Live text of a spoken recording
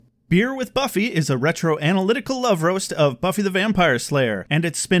Beer with Buffy is a retro-analytical love roast of Buffy the Vampire Slayer and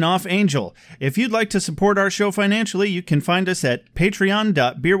its spin-off Angel. If you'd like to support our show financially, you can find us at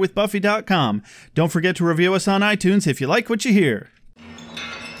patreon.beerwithbuffy.com. Don't forget to review us on iTunes if you like what you hear.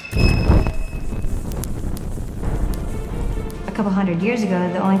 A couple hundred years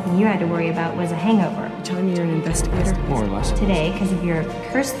ago, the only thing you had to worry about was a hangover. You telling me you're an investigator? More or less. Today, because of your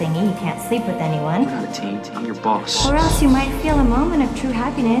curse thingy, you can't sleep with anyone. We're not a team. I'm your boss. Or else you might feel a moment of true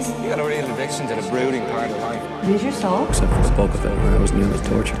happiness. You got a real addiction to the brooding part of life. Lose your soul. Except for the bulk of it where I was nearly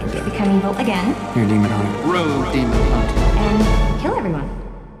tortured to death. Become evil again. You're a demon hunter. Road demon hunter. And kill everyone.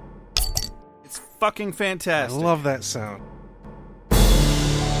 It's fucking fantastic. I love that sound.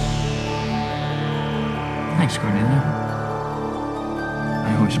 Thanks, Cornelia.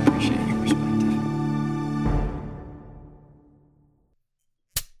 I always appreciate your perspective.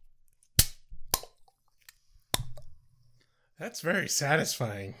 That's very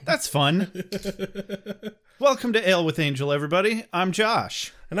satisfying. That's fun. Welcome to Ale with Angel, everybody. I'm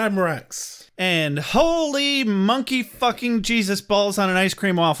Josh. And I'm Rex. And holy monkey fucking Jesus balls on an ice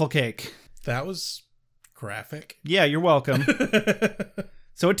cream waffle cake. That was graphic. Yeah, you're welcome.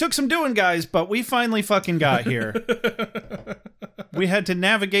 So it took some doing, guys, but we finally fucking got here. We had to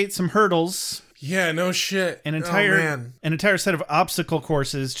navigate some hurdles. Yeah, no shit. An entire set of obstacle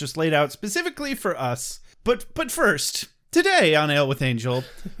courses just laid out specifically for us. But first, today on Ale with Angel,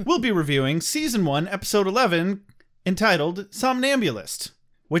 we'll be reviewing Season 1, Episode 11, entitled Somnambulist,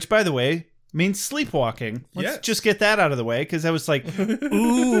 which, by the way, means sleepwalking. Let's just get that out of the way, because I was like,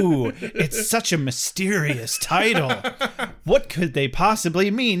 ooh, it's such a mysterious title. What could they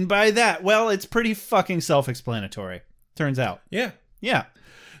possibly mean by that? Well, it's pretty fucking self-explanatory, turns out. Yeah. Yeah.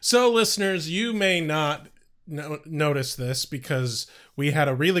 So, listeners, you may not notice this because we had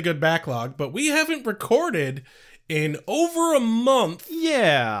a really good backlog, but we haven't recorded in over a month.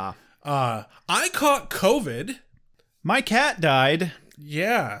 Yeah. I caught COVID. My cat died.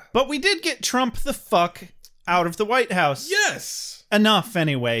 Yeah. But we did get Trump the fuck out of the White House. Yes. Enough,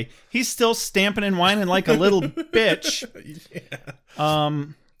 anyway. He's still stamping and whining like a little bitch. Yeah.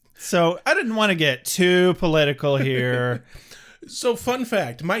 So I didn't want to get too political here. So, fun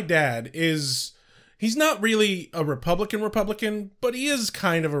fact, my dad he's not really a Republican, but he is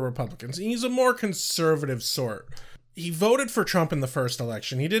kind of a Republican. He's a more conservative sort. He voted for Trump in the first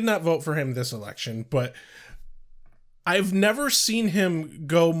election. He did not vote for him this election, but I've never seen him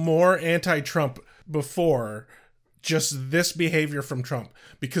go more anti-Trump before just this behavior from Trump,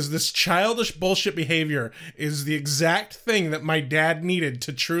 because this childish bullshit behavior is the exact thing that my dad needed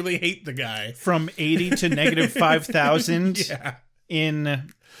to truly hate the guy. From 80 to negative 5,000 Yeah.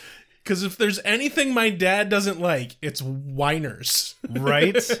 in... Because if there's anything my dad doesn't like, it's whiners.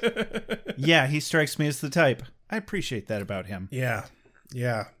 Right? Yeah, he strikes me as the type. I appreciate that about him. Yeah.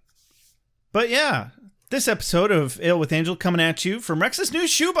 Yeah. But yeah, this episode of Ale with Angel coming at you from Rex's new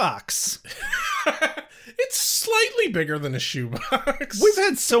shoebox. It's slightly bigger than a shoebox. We've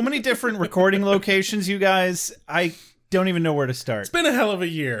had so many different recording locations, you guys. I don't even know where to start. It's been a hell of a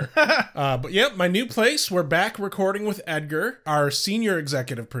year. But yep, my new place. We're back recording with Edgar, our senior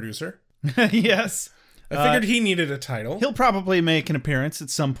executive producer. Yes. I figured he needed a title. He'll probably make an appearance at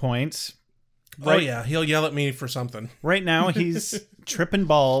some point. Oh yeah, he'll yell at me for something. Right now, he's tripping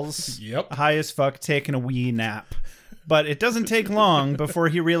balls. Yep. High as fuck, taking a wee nap. But it doesn't take long before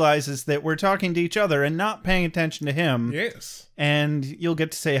he realizes that we're talking to each other and not paying attention to him. Yes. And you'll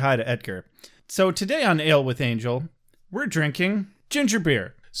get to say hi to Edgar. So today on Ale with Angel, we're drinking ginger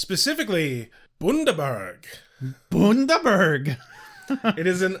beer. Specifically, Bundaberg. Bundaberg. It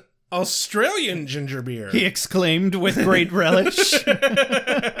is an Australian ginger beer. He exclaimed with great relish.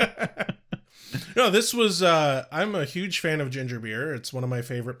 No, this was, I'm a huge fan of ginger beer. It's one of my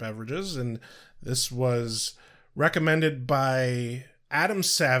favorite beverages, and this was recommended by Adam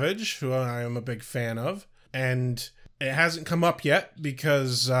Savage, who I am a big fan of, and it hasn't come up yet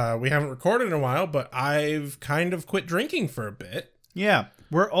because we haven't recorded in a while, but I've kind of quit drinking for a bit. Yeah,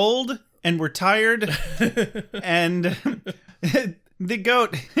 we're old, and we're tired, and the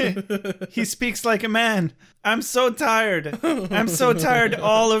goat, he speaks like a man. I'm so tired. I'm so tired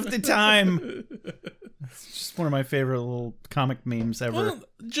all of the time. It's just one of my favorite little comic memes ever. Well,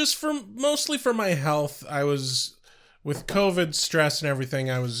 just mostly for my health, I was, with COVID stress and everything,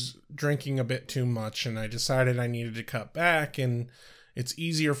 I was drinking a bit too much, and I decided I needed to cut back, and it's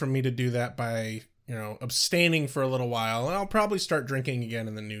easier for me to do that by, abstaining for a little while, and I'll probably start drinking again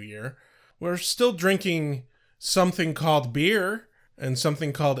in the new year. We're still drinking something called beer and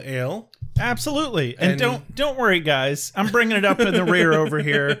something called ale. Absolutely. And don't worry, guys. I'm bringing it up in the rear over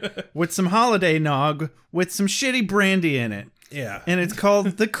here with some holiday nog with some shitty brandy in it. Yeah. And it's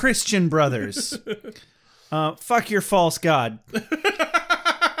called The Christian Brothers. Fuck your false god.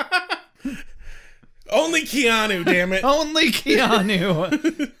 Only Keanu, damn it. Only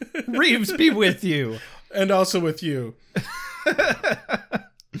Keanu. Reeves be with you. And also with you.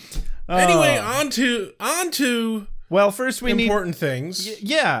 Anyway, on to well, first we important things.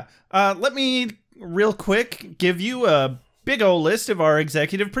 Yeah. Let me real quick give you a big ol' list of our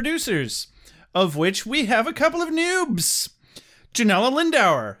executive producers, of which we have a couple of noobs. Janella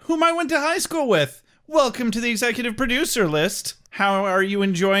Lindauer, whom I went to high school with. Welcome to the executive producer list. How are you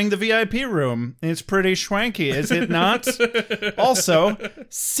enjoying the VIP room? It's pretty schwanky, is it not? Also,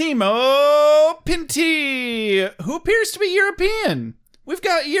 Simo Pinti, who appears to be European. We've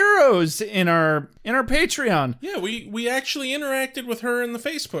got euros in our Patreon. Yeah, we actually interacted with her in the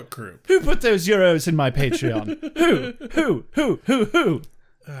Facebook group. Who put those euros in my Patreon? Who?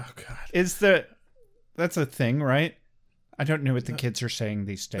 Oh, God. That's a thing, right? I don't know what the kids are saying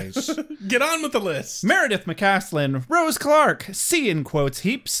these days. Get on with the list. Meredith McCaslin, Rose Clark, C in quotes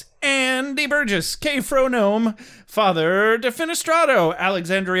heaps, Andy Burgess, K. Fronome, Father Defenestrado,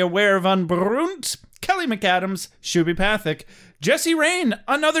 Alexandria Ware von Brunt, Kelly McAdams, Shuby Pathic, Jesse Rain,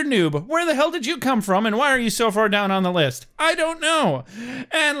 another noob. Where the hell did you come from, and why are you so far down on the list? I don't know.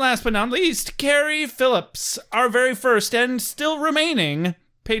 And last but not least, Carrie Phillips, our very first and still remaining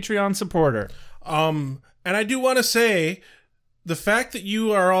Patreon supporter. And I do want to say, the fact that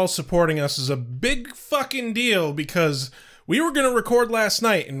you are all supporting us is a big fucking deal, because we were going to record last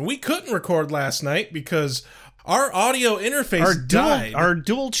night, and we couldn't record last night because our audio interface died. Our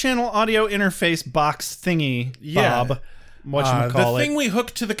dual channel audio interface box thingy, Bob. The thing we hook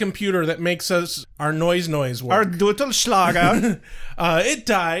to the computer that makes our noise work. Our Dutelschlager. It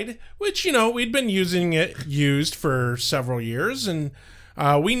died, which, we'd been used for several years, and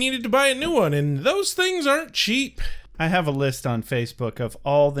we needed to buy a new one, and those things aren't cheap. I have a list on Facebook of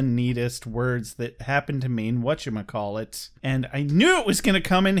all the neatest words that happen to mean whatchamacallit, and I knew it was going to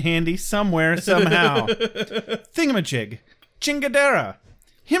come in handy somewhere, somehow. Thingamajig, Chingadera,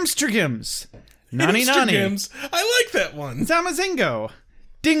 Himstergims, Nani Nani, I like that one. Zamazingo,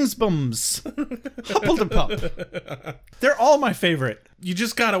 Dingsbums, Huppledepup. They're all my favorite. You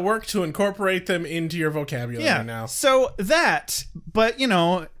just gotta work to incorporate them into your vocabulary now. So that, but,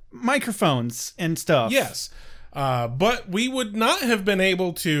 microphones and stuff. Yes. But we would not have been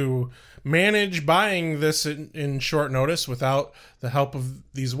able to manage buying this in short notice without the help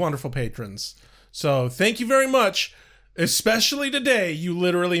of these wonderful patrons. So thank you very much. Especially today, you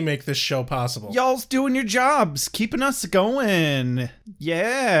literally make this show possible. Y'all's doing your jobs, keeping us going.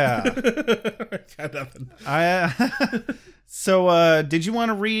 Yeah. Got nothing. So, did you want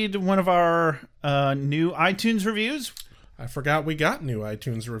to read one of our new iTunes reviews? I forgot we got new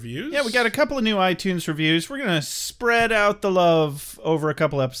iTunes reviews. Yeah, we got a couple of new iTunes reviews. We're going to spread out the love over a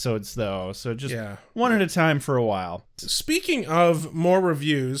couple episodes, though. So just one at a time for a while. Speaking of more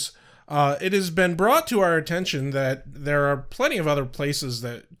reviews, it has been brought to our attention that there are plenty of other places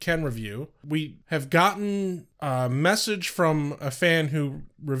that can review. We have gotten a message from a fan who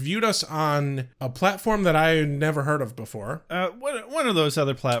reviewed us on a platform that I had never heard of before. One of those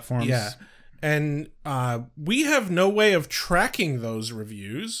other platforms. Yeah. And we have no way of tracking those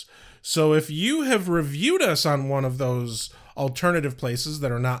reviews. So if you have reviewed us on one of those alternative places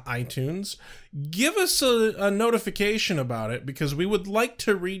that are not iTunes, give us a notification about it, because we would like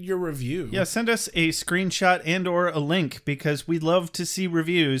to read your review. Yeah, send us a screenshot and or a link, because we love to see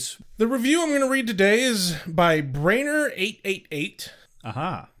reviews. The review I'm going to read today is by Brainer888.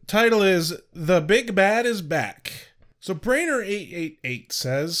 Aha. Title is The Big Bad is Back. So Brainer888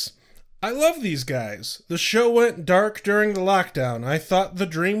 says, I love these guys. The show went dark during the lockdown. I thought the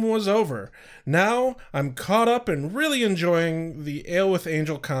dream was over. Now I'm caught up and really enjoying the Ale with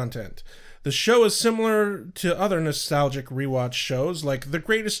Angel content. The show is similar to other nostalgic rewatch shows like The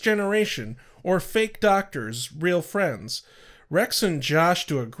Greatest Generation or Fake Doctors, Real Friends. Rex and Josh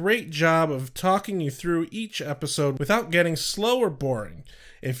do a great job of talking you through each episode without getting slow or boring.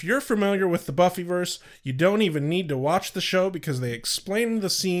 If you're familiar with the Buffyverse, you don't even need to watch the show because they explain the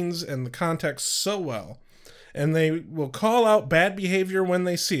scenes and the context so well. And they will call out bad behavior when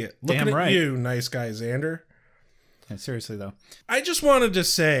they see it. Looking Damn right. at you, nice guy Xander. Yeah, seriously, though. I just wanted to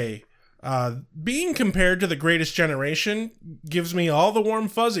say, being compared to The Greatest Generation gives me all the warm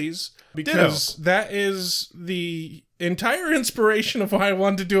fuzzies, because that is the entire inspiration of why I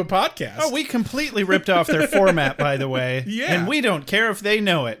wanted to do a podcast. Oh, we completely ripped off their format, by the way. Yeah. And we don't care if they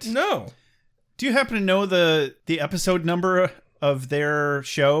know it. No. Do you happen to know the episode number of their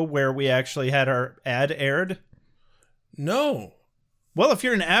show where we actually had our ad aired? No. Well, if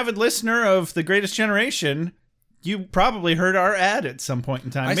you're an avid listener of The Greatest Generation, You probably heard our ad at some point in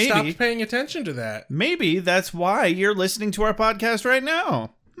time. I stopped paying attention to that. Maybe that's why you're listening to our podcast right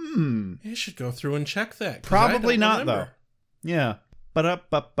now. You should go through and check that. 'Cause Probably I don't not, remember. though. Yeah.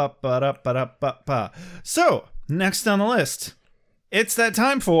 Ba-da-ba-ba-ba-da-ba-da-ba-ba. So, next on the list, it's that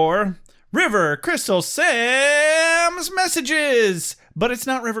time for River Crystal Sam's Messages. But it's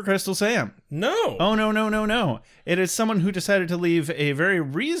not River Crystal Sam. No. Oh, no. It is someone who decided to leave a very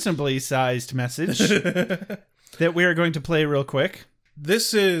reasonably sized message that we are going to play real quick.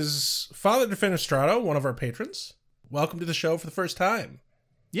 This is Father Defenestrato, one of our patrons. Welcome to the show for the first time.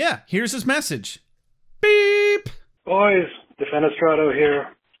 Yeah, here's his message. Beep! Boys, Defenestrato here.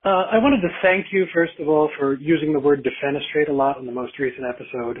 I wanted to thank you, first of all, for using the word defenestrate a lot in the most recent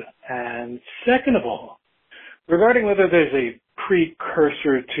episode. And second of all, regarding whether there's a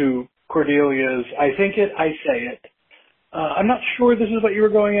precursor to Cordelia's I think it, I say it. I'm not sure this is what you were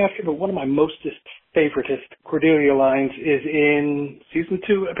going after, but one of my mostest favoritist Cordelia lines is in Season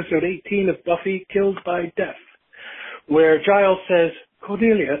 2, Episode 18 of Buffy Killed by Death, where Giles says,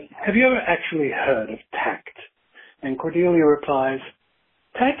 Cordelia, have you ever actually heard of tact? And Cordelia replies,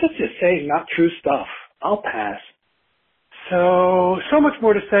 tact is just saying not true stuff. I'll pass. So much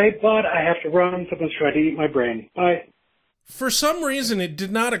more to say, but I have to run. Someone's trying to eat my brain. Bye. For some reason, it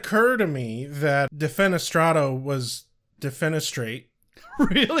did not occur to me that Defenestrato was defenestrate.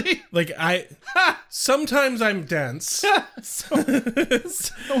 Really? Like, sometimes I'm dense.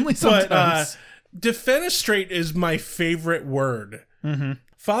 Only sometimes. But defenestrate is my favorite word. Mm-hmm.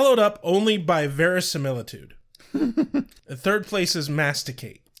 Followed up only by verisimilitude. The third place is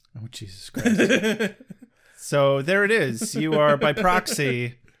masticate. Oh, Jesus Christ. So there it is. You are, by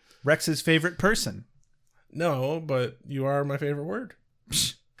proxy, Rex's favorite person. No, but you are my favorite word.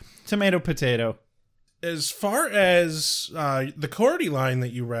 Tomato, potato. As far as the Cordy line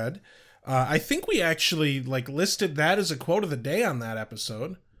that you read, I think we actually listed that as a quote of the day on that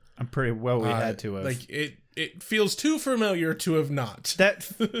episode. I'm pretty well. We had to have. It feels too familiar to have not.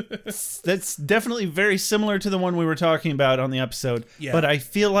 That's definitely very similar to the one we were talking about on the episode. Yeah. But I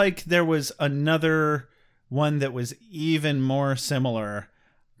feel like there was another one that was even more similar.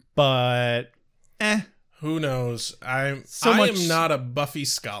 But who knows? I much- am not a Buffy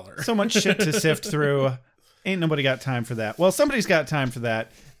scholar. so much shit to sift through. Ain't nobody got time for that. Well, somebody's got time for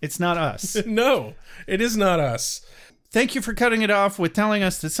that. It's not us. No, it is not us. Thank you for cutting it off with telling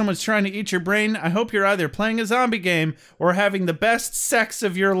us that someone's trying to eat your brain. I hope you're either playing a zombie game or having the best sex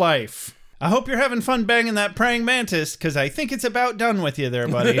of your life. I hope you're having fun banging that praying mantis, because I think it's about done with you there,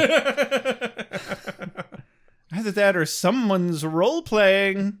 buddy. Either that or someone's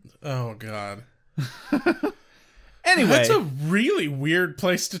role-playing. Oh, God. Anyway. That's a really weird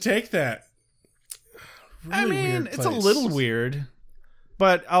place to take that. Really weird it's a place. little weird,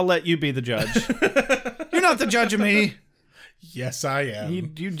 but I'll let you be the judge. You're not the judge of me. Yes, I am.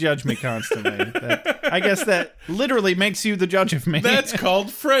 You judge me constantly. I guess that literally makes you the judge of me. That's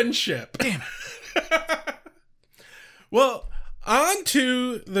called friendship. Damn it. Well, on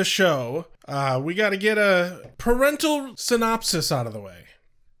to the show. We got to get a parental synopsis out of the way.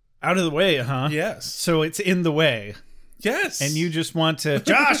 Out of the way, huh? Yes. So it's in the way. Yes. And you just want to...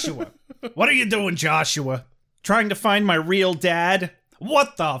 Joshua! What are you doing, Joshua? Trying to find my real dad?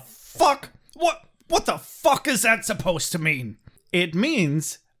 What the fuck? What the fuck is that supposed to mean? It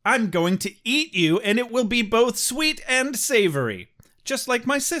means I'm going to eat you, and it will be both sweet and savory. Just like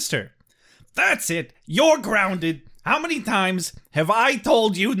my sister. That's it. You're grounded. How many times have I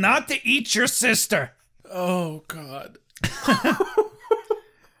told you not to eat your sister? Oh, God.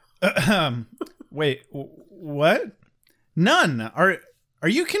 Wait, what? None. Are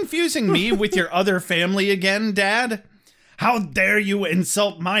you confusing me with your other family again, Dad? How dare you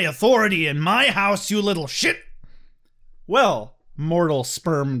insult my authority in my house, you little shit? Well, mortal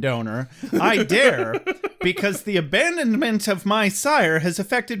sperm donor, I dare, because the abandonment of my sire has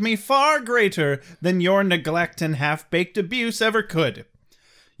affected me far greater than your neglect and half-baked abuse ever could.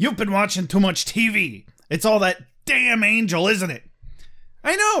 You've been watching too much TV. It's all that damn Angel, isn't it?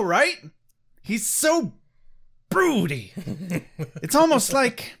 I know, right? He's so broody. It's almost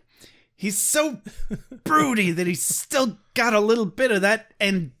like he's so broody that he's still got a little bit of that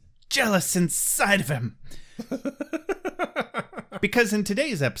Angelus inside of him. Because in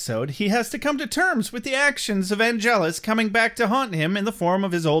today's episode, he has to come to terms with the actions of Angelus coming back to haunt him in the form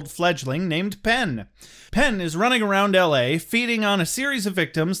of his old fledgling named Penn. Penn is running around LA, feeding on a series of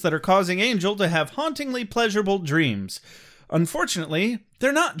victims that are causing Angel to have hauntingly pleasurable dreams. Unfortunately,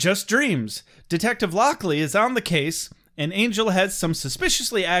 they're not just dreams. Detective Lockley is on the case, and Angel has some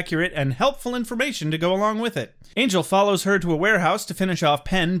suspiciously accurate and helpful information to go along with it. Angel follows her to a warehouse to finish off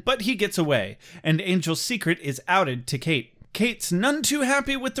Penn, but he gets away, and Angel's secret is outed to Kate. Kate's none too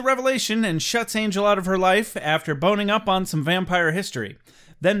happy with the revelation and shuts Angel out of her life after boning up on some vampire history.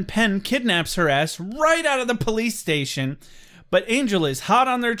 Then Penn kidnaps her ass right out of the police station, but Angel is hot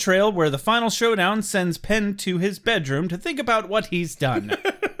on their trail where the final showdown sends Penn to his bedroom to think about what he's done.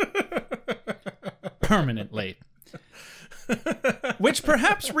 Permanently. Which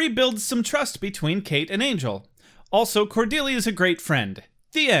perhaps rebuilds some trust between Kate and Angel. Also, Cordelia is a great friend.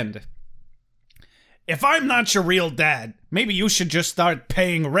 The end. If I'm not your real dad, maybe you should just start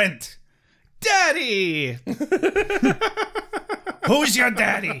paying rent. Daddy! Who's your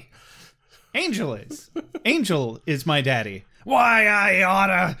daddy? Angel is. Angel is my daddy. Why, I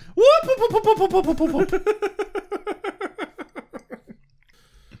oughta... Whoop, whoop, whoop, whoop, whoop, whoop, whoop, whoop.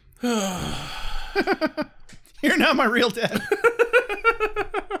 You're not my real dad.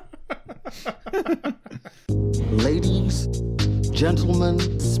 Ladies,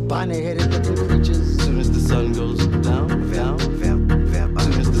 gentlemen, spiny-headed looking creatures. As soon as the sun goes down, vampire. As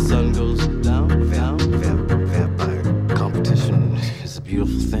soon as the sun goes down, vampire. Competition is a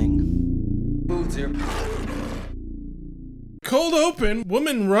beautiful thing. Moved here. Cold open,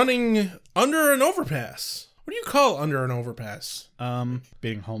 woman running under an overpass. What do you call under an overpass?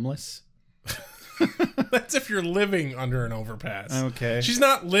 Being homeless. That's if you're living under an overpass. Okay. She's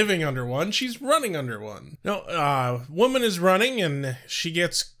not living under one, she's running under one. No, woman is running and she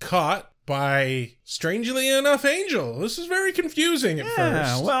gets caught by, strangely enough, Angel. This is very confusing at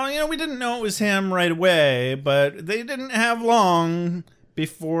first. Well, we didn't know it was him right away, but they didn't have long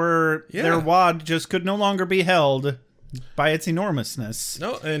before their wad just could no longer be held by its enormousness.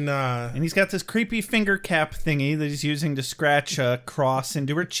 No, and he's got this creepy finger cap thingy that he's using to scratch a cross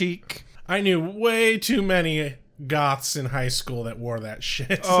into her cheek. I knew way too many goths in high school that wore that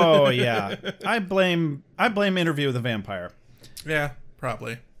shit. Oh, yeah. I blame Interview with a Vampire. Yeah,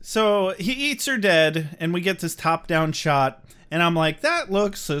 probably. So he eats her dead, and we get this top-down shot, and I'm like, that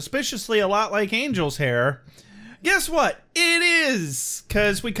looks suspiciously a lot like Angel's hair. Guess what? It is!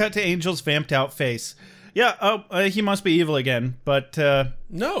 Because we cut to Angel's vamped-out face. Yeah, he must be evil again, but...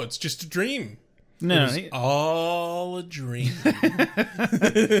 No, it's just a dream. No, it was all a dream.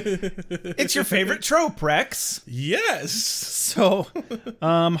 It's your favorite trope, Rex. Yes. So,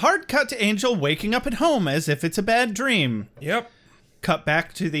 hard cut to Angel waking up at home as if it's a bad dream. Yep. Cut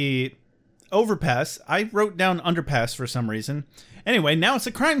back to the overpass. I wrote down underpass for some reason. Anyway, now it's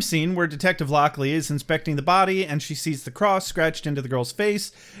a crime scene where Detective Lockley is inspecting the body, and she sees the cross scratched into the girl's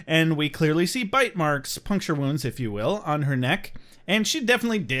face, and we clearly see bite marks, puncture wounds, if you will, on her neck. And she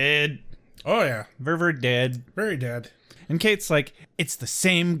definitely did. Oh, yeah. Very dead. Very dead. And Kate's like, it's the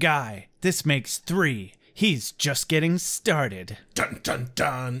same guy. This makes 3. He's just getting started. Dun, dun,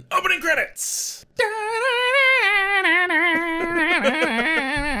 dun. Opening credits. Fucking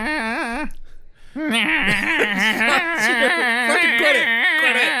credit.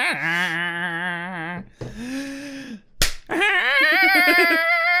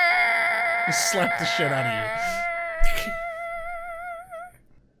 Slap the shit out of you.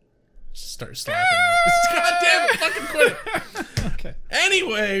 Start slapping it. God damn it, fucking quit it. Okay.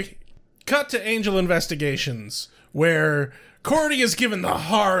 Anyway, cut to Angel Investigations, where Cordy is given the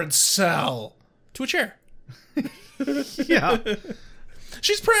hard sell to a chair. Yeah.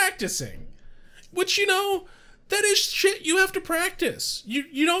 She's practicing. Which, that is shit you have to practice.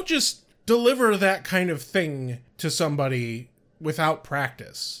 You don't just deliver that kind of thing to somebody without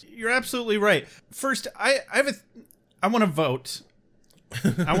practice. You're absolutely right. First, I want to vote.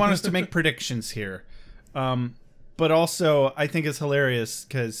 I want us to make predictions here. But also, I think it's hilarious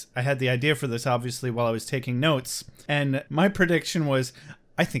because I had the idea for this, obviously, while I was taking notes. And my prediction was,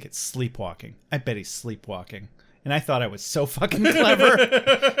 I think it's sleepwalking. I bet he's sleepwalking. And I thought I was so fucking clever.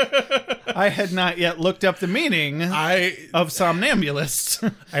 I had not yet looked up the meaning of somnambulist.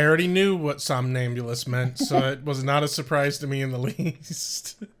 I already knew what somnambulist meant, so it was not a surprise to me in the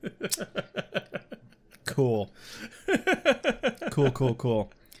least. Cool.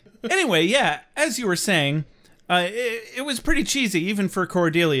 Cool. Anyway, yeah, as you were saying, it was pretty cheesy, even for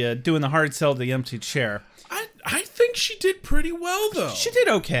Cordelia, doing the hard sell to the empty chair. I think she did pretty well, though. She did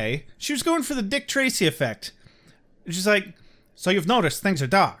okay. She was going for the Dick Tracy effect. She's like, so you've noticed things are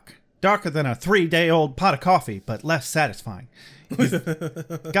dark. Darker than a 3-day-old pot of coffee, but less satisfying.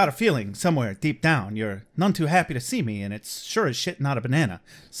 You've got a feeling somewhere deep down you're none too happy to see me, and it's sure as shit not a banana.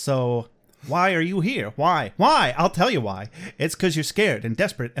 So Why are you here? Why? Why? I'll tell you why. It's because you're scared and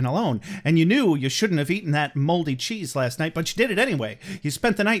desperate and alone, and you knew you shouldn't have eaten that moldy cheese last night, but you did it anyway. You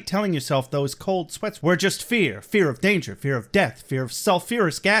spent the night telling yourself those cold sweats were just fear. Fear of danger, fear of death, fear of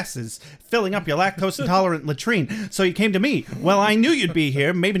sulfurous gases filling up your lactose-intolerant latrine. So you came to me. Well, I knew you'd be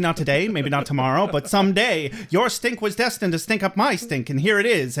here. Maybe not today, maybe not tomorrow, but someday. Your stink was destined to stink up my stink, and here it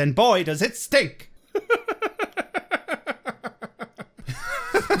is, and boy, does it stink.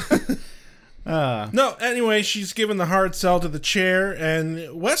 No, anyway, she's given the hard sell to the chair,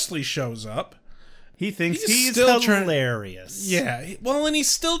 and Wesley shows up. He thinks he's still hilarious. Yeah, well, and he's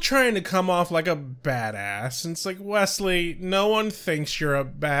still trying to come off like a badass. And it's like, Wesley, no one thinks you're a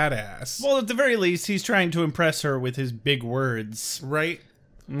badass. Well, at the very least, he's trying to impress her with his big words. Right?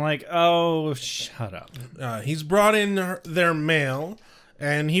 I'm like, oh, shut up. He's brought in their mail,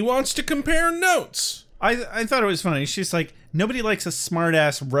 and he wants to compare notes. I thought it was funny. She's like, nobody likes a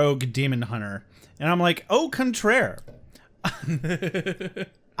smart-ass rogue demon hunter. And I'm like, au contraire.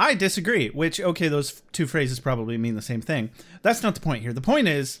 I disagree, which, okay, those two phrases probably mean the same thing. That's not the point here. The point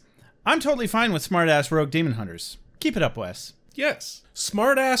is, I'm totally fine with smart-ass rogue demon hunters. Keep it up, Wes. Yes.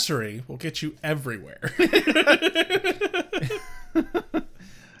 Smart-assery will get you everywhere.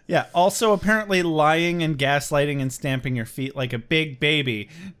 Yeah, also apparently lying and gaslighting and stamping your feet like a big baby.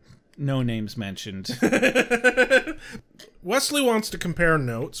 No names mentioned. Wesley wants to compare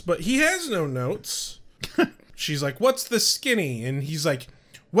notes, but he has no notes. She's like, what's the skinny? And he's like,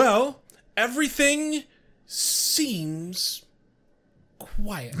 well, everything seems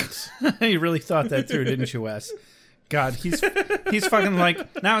quiet. You really thought that through, didn't you, Wes? God, he's fucking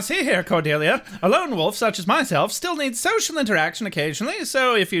like, now see here, Cordelia, a lone wolf such as myself still needs social interaction occasionally,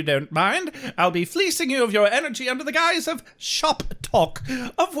 so if you don't mind, I'll be fleecing you of your energy under the guise of shop talk,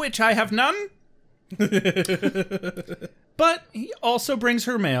 of which I have none. But he also brings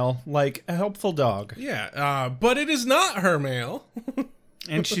her mail like a helpful dog. Yeah, but it is not her mail.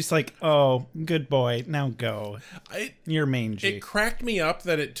 And she's like, oh, good boy, now go. You're mangy. It cracked me up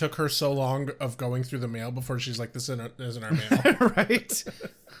that it took her so long of going through the mail before she's like, this isn't our mail. Right?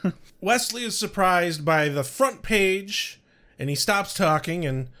 Wesley is surprised by the front page, and he stops talking,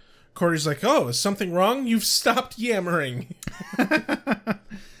 and Cordy's like, oh, is something wrong? You've stopped yammering.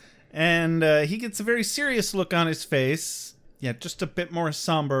 And he gets a very serious look on his face. Yeah, just a bit more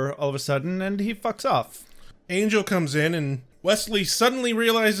somber all of a sudden, and he fucks off. Angel comes in, and Wesley suddenly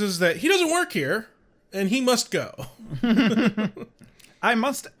realizes that he doesn't work here, and he must go. I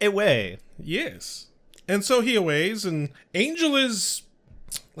must away. Yes. And so he aways, and Angel is,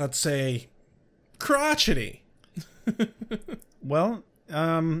 let's say, crotchety. Well,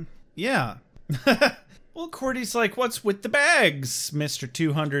 yeah. Well, Cordy's like, what's with the bags, Mr.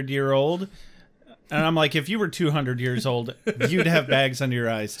 200-year-old? And I'm like, if you were 200 years old, you'd have bags under your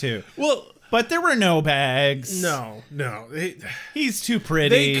eyes, too. Well, but there were no bags. No. He's too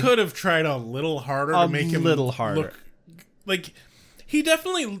pretty. They could have tried a little harder to make him little harder. Look like he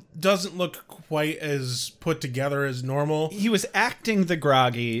definitely doesn't look quite as put together as normal. He was acting the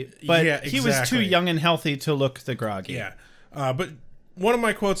groggy, but yeah, he was too young and healthy to look the groggy. Yeah. But one of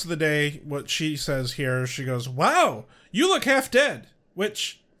my quotes of the day, what she says here, she goes, wow, you look half dead,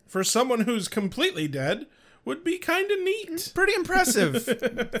 which for someone who's completely dead would be kind of neat. Pretty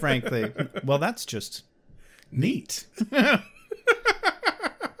impressive, frankly. Well, that's just neat.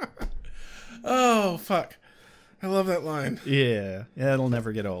 Oh, fuck. I love that line. Yeah, it'll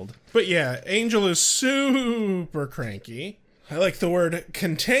never get old. But yeah, Angel is super cranky. I like the word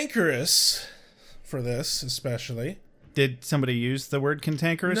cantankerous for this, especially. Did somebody use the word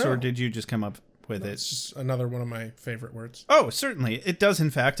cantankerous, No. or did you just come up with It's it? just another one of my favorite words. Oh, certainly. It does,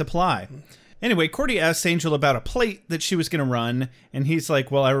 in fact, apply. Anyway, Cordy asks Angel about a plate that she was going to run, and he's like,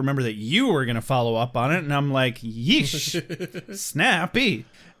 well, I remember that you were going to follow up on it, and I'm like, yeesh, snappy.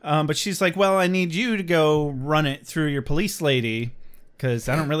 But she's like, well, I need you to go run it through your police lady, because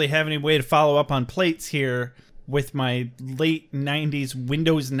I don't really have any way to follow up on plates here with my late 90s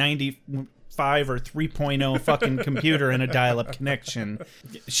Windows 95 or 3.0 fucking computer and a dial-up connection.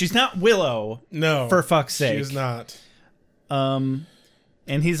 She's not Willow. No. For fuck's sake. She is not.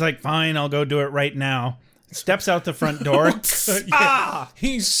 And he's like, fine, I'll go do it right now. Steps out the front door. Ah!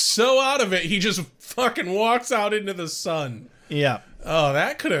 He's so out of it, he just fucking walks out into the sun. Yeah. Oh,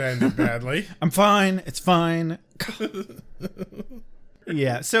 that could have ended badly. I'm fine. It's fine.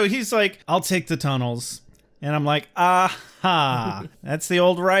 Yeah. So he's like, I'll take the tunnels. And I'm like, aha. That's the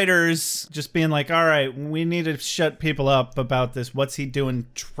old writers just being like, all right, we need to shut people up about this. What's he doing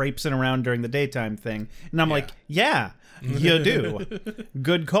traipsing around during the daytime thing? And I'm like, yeah, you do.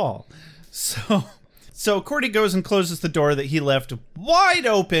 Good call. So Cordy goes and closes the door that he left wide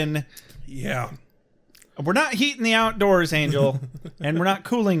open. Yeah. We're not heating the outdoors, Angel, and we're not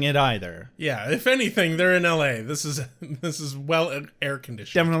cooling it either. Yeah, if anything, they're in LA. This is well air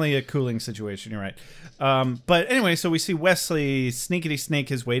conditioned. Definitely a cooling situation, you're right. But anyway, so we see Wesley sneakity snake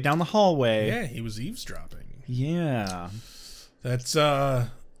his way down the hallway. Yeah, he was eavesdropping. Yeah. That's a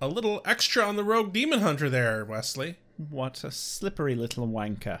little extra on the rogue demon hunter there, Wesley. What a slippery little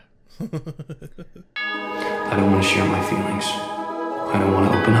wanker. I don't want to share my feelings. I don't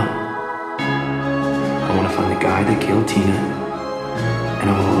want to open up. I want to find the guy that killed Tina, and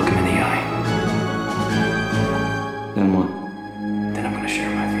I want to look him in the eye. Then what? Then I'm going to share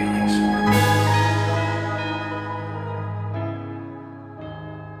my feelings.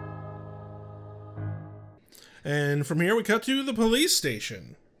 And from here we cut to the police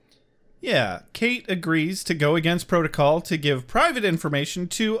station. Yeah, Kate agrees to go against protocol to give private information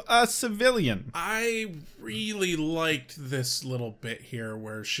to a civilian. I really liked this little bit here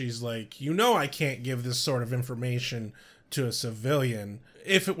where she's like, I can't give this sort of information to a civilian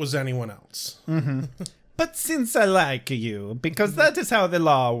if it was anyone else. Mm-hmm. But since I like you, because that is how the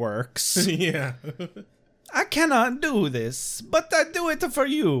law works. Yeah. I cannot do this, but I do it for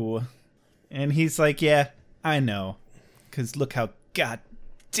you. And he's like, yeah, I know. Because look how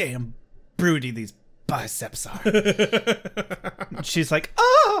goddamn broody these biceps are. She's like,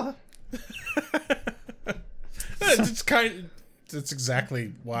 oh! That's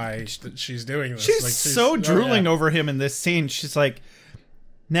exactly why she's doing this. She's so drooling over him in this scene. She's like,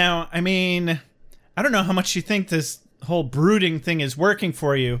 now, I mean, I don't know how much you think this whole brooding thing is working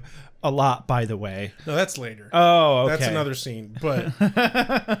for you. A lot, by the way. No, that's later. Oh, okay. That's another scene. But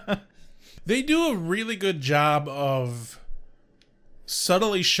they do a really good job of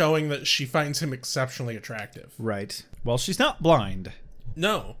subtly showing that she finds him exceptionally attractive. Right. Well, she's not blind.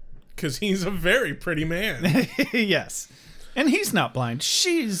 No, because he's a very pretty man. Yes. And he's not blind.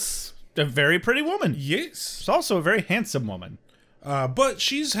 She's a very pretty woman. Yes. She's also a very handsome woman. But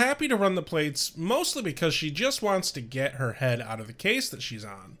she's happy to run the plates, mostly because she just wants to get her head out of the case that she's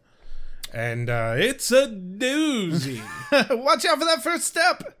on. And it's a doozy. Watch out for that first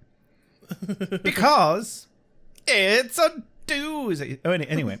step. Because it's a doozy. Oh,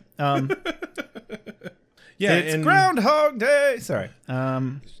 anyway. Yeah, it's Groundhog Day. Sorry.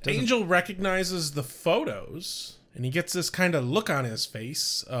 Angel recognizes the photos, and he gets this kind of look on his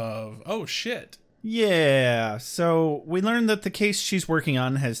face of, oh, shit. Yeah, so we learned that the case she's working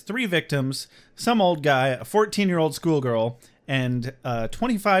on has 3 victims, some old guy, a 14-year-old schoolgirl, and a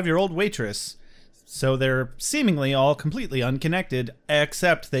 25-year-old waitress. So they're seemingly all completely unconnected,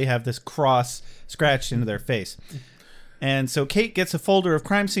 except they have this cross scratched into their face. And so Kate gets a folder of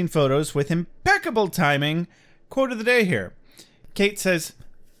crime scene photos with impeccable timing. Quote of the day here. Kate says,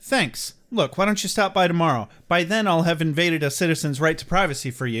 "Thanks. Look, why don't you stop by tomorrow? By then I'll have invaded a citizen's right to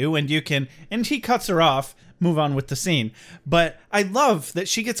privacy for you, and you can..." And he cuts her off, move on with the scene. But I love that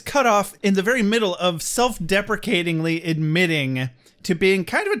she gets cut off in the very middle of self-deprecatingly admitting to being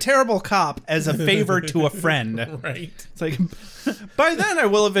kind of a terrible cop as a favor to a friend. Right. It's like, by then I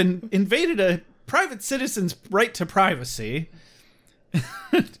will have invaded a private citizen's right to privacy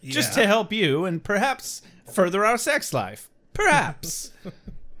just to help you and perhaps further our sex life. Perhaps.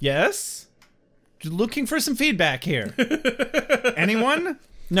 Yes? Looking for some feedback here. Anyone?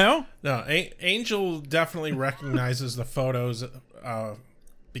 No? No, Angel definitely recognizes the photos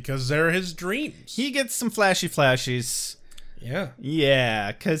because they're his dreams. He gets some flashies. Yeah.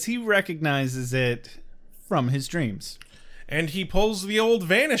 Yeah, because he recognizes it from his dreams. And he pulls the old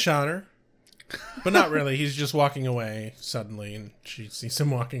vanish on her. But not really. He's just walking away suddenly, and she sees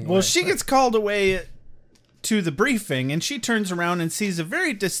him walking away. Well, she gets called away to the briefing, and she turns around and sees a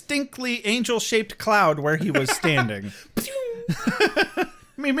very distinctly angel-shaped cloud where he was standing.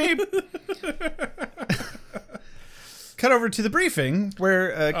 Meep. Cut over to the briefing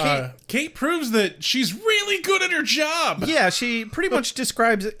where Kate proves that she's really good at her job. Yeah, she pretty much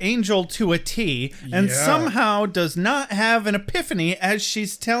describes Angel to a T, and somehow does not have an epiphany as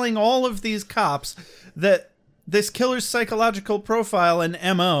she's telling all of these cops that this killer's psychological profile and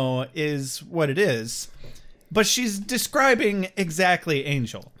MO is what it is. But she's describing exactly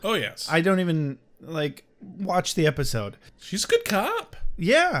Angel. Oh, yes. I don't even, watch the episode. She's a good cop.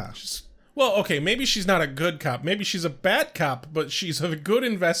 Yeah. Well, okay, maybe she's not a good cop. Maybe she's a bad cop, but she's a good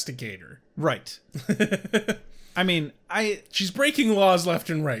investigator. Right. I mean, she's breaking laws left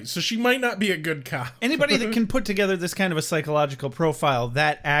and right, so she might not be a good cop. Anybody that can put together this kind of a psychological profile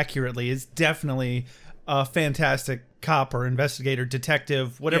that accurately is definitely a fantastic cop or investigator,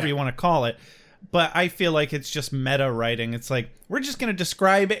 detective, whatever you want to call it. But I feel like it's just meta writing. It's like, we're just going to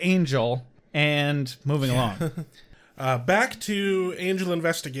describe Angel and moving along. Back to Angel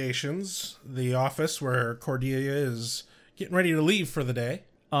Investigations, the office where Cordelia is getting ready to leave for the day.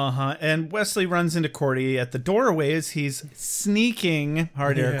 And Wesley runs into Cordy at the doorway as he's sneaking,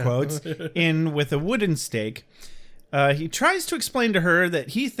 hard air quotes, in with a wooden stake. He tries to explain to her that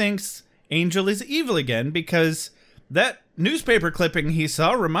he thinks Angel is evil again because that newspaper clipping he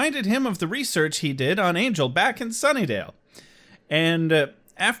saw reminded him of the research he did on Angel back in Sunnydale. And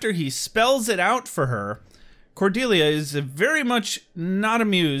after he spells it out for her, Cordelia is very much not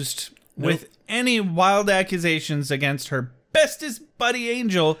amused with any wild accusations against her bestest buddy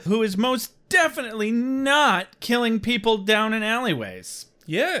Angel, who is most definitely not killing people down in alleyways.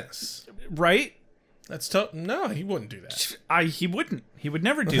 Yes. Right? That's no, he wouldn't do that. He wouldn't. He would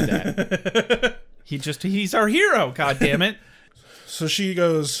never do that. He's our hero, goddammit. So she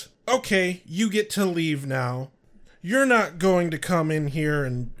goes, okay, you get to leave now. You're not going to come in here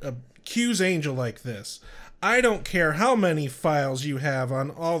and accuse Angel like this. I don't care how many files you have on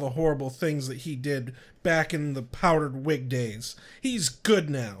all the horrible things that he did back in the powdered wig days. He's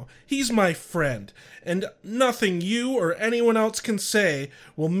good now. He's my friend. And nothing you or anyone else can say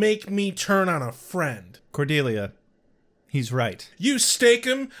will make me turn on a friend. Cordelia, he's right. You stake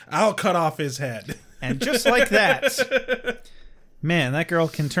him, I'll cut off his head. And just like that, man, that girl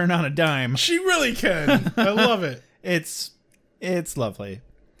can turn on a dime. She really can. I love it. It's lovely.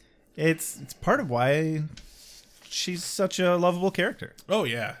 It's part of why she's such a lovable character. Oh,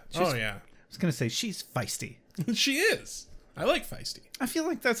 yeah. I was going to say she's feisty. She is. I like feisty. I feel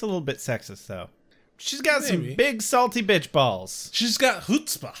like that's a little bit sexist, though. She's got Maybe. some big, salty bitch balls. She's got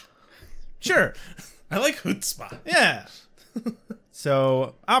chutzpah. Sure. I like chutzpah. Yeah.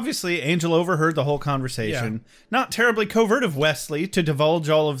 So, obviously, Angel overheard the whole conversation. Yeah. Not terribly covert of Wesley to divulge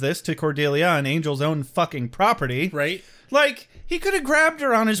all of this to Cordelia on Angel's own fucking property. Right. Like, he could have grabbed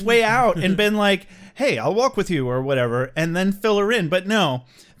her on his way out and been like, hey, I'll walk with you or whatever, and then fill her in. But no.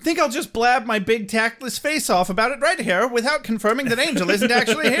 Think I'll just blab my big tactless face off about it right here without confirming that Angel isn't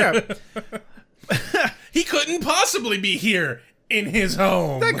actually here. He couldn't possibly be here in his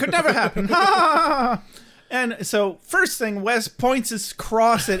home. That could never happen. Ha, ha, ha. And so, first thing, Wes points his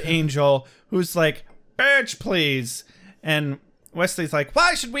cross at Angel, who's like, bitch, please. And Wesley's like,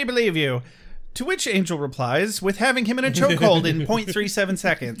 why should we believe you? To which Angel replies with having him in a chokehold in 0.37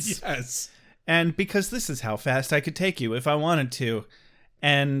 seconds. Yes. And because this is how fast I could take you if I wanted to.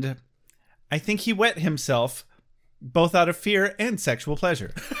 And I think he wet himself both out of fear and sexual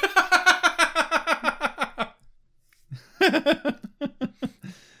pleasure.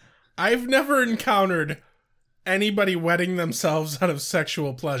 I've never encountered anybody wetting themselves out of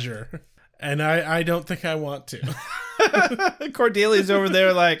sexual pleasure. And I don't think I want to. Cordelia's over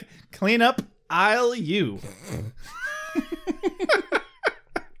there like, clean up aisle you.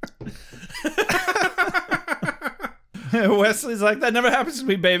 Wesley's like, that never happens to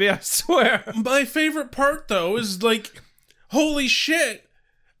me, baby, I swear. My favorite part, though, is like, holy shit,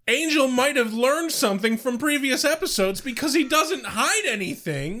 Angel might have learned something from previous episodes because he doesn't hide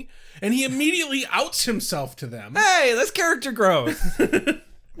anything, and he immediately outs himself to them. Hey, that's character growth.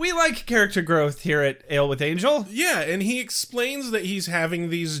 We like character growth here at Ale with Angel. Yeah, and he explains that he's having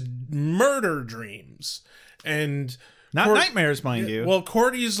these murder dreams, and... Not nightmares, mind you. Well,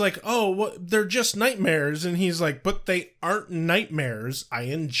 Cordy's like, oh, they're just nightmares. And he's like, but they aren't nightmares. I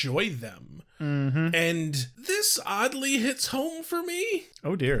enjoy them. Mm-hmm. And this oddly hits home for me.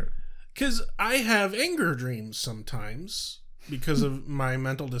 Oh, dear. Because I have anger dreams sometimes because of my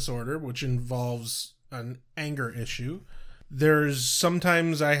mental disorder, which involves an anger issue. There's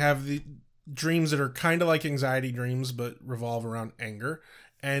sometimes I have the dreams that are kind of like anxiety dreams, but revolve around anger.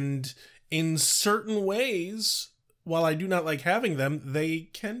 And in certain ways... while I do not like having them, they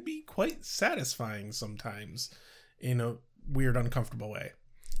can be quite satisfying sometimes in a weird, uncomfortable way.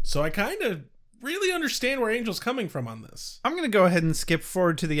 So I kind of really understand where Angel's coming from on this. I'm going to go ahead and skip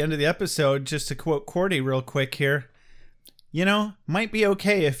forward to the end of the episode just to quote Cordy real quick here. You know, might be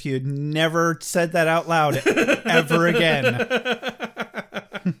okay if you'd never said that out loud ever again.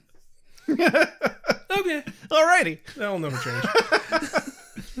 Okay. Alrighty. That'll never change.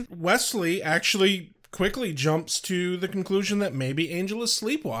 Wesley actually... quickly jumps to the conclusion that maybe Angel is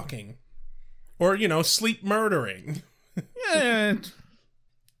sleepwalking. Or, sleep murdering. Yeah.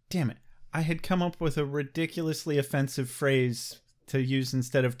 Damn it. I had come up with a ridiculously offensive phrase to use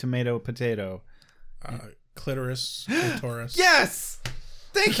instead of tomato potato. Clitoris. Clitoris. Yes!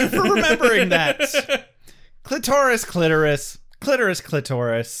 Thank you for remembering that. Clitoris, clitoris. Clitoris,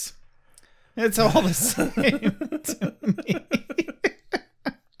 clitoris. It's all the same to me.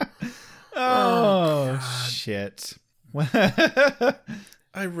 Oh, shit.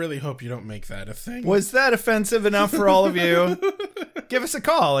 I really hope you don't make that a thing. Was that offensive enough for all of you? Give us a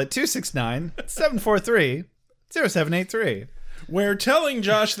call at 269-743-0783. Where telling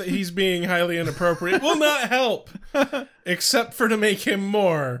Josh that he's being highly inappropriate will not help, except for to make him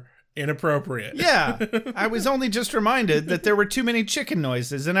more inappropriate. Yeah, I was only just reminded that there were too many chicken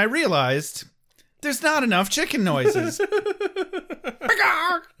noises, and I realized there's not enough chicken noises.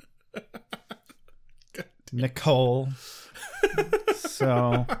 Nicole.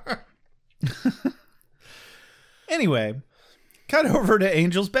 So, anyway, cut over to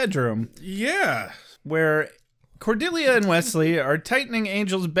Angel's bedroom. Yeah. Where Cordelia and Wesley are tightening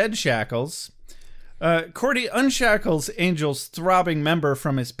Angel's bed shackles. Cordy unshackles Angel's throbbing member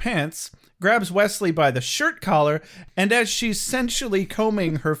from his pants, grabs Wesley by the shirt collar, and as she's sensually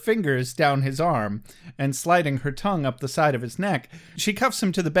combing her fingers down his arm and sliding her tongue up the side of his neck, she cuffs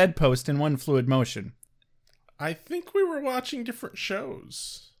him to the bedpost in one fluid motion. I think we were watching different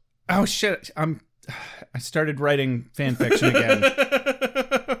shows. Oh shit, I started writing fan fiction again.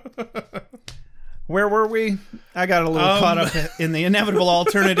 Where were we? I got a little caught up in the inevitable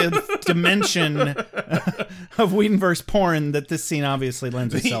alternative dimension of Whedonverse porn that this scene obviously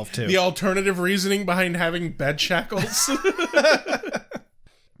lends itself to. The alternative reasoning behind having bed shackles.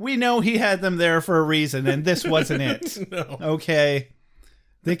 We know he had them there for a reason, and this wasn't it. No. Okay.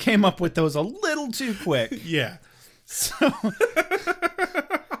 They came up with those a little too quick. Yeah. So,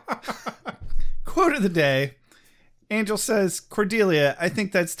 quote of the day. Angel says, Cordelia, I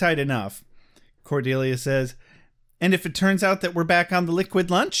think that's tight enough. Cordelia says, and if it turns out that we're back on the liquid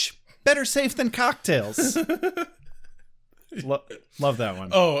lunch, better safe than cocktails. Love that one.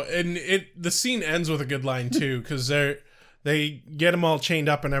 Oh, and the scene ends with a good line too, because they get them all chained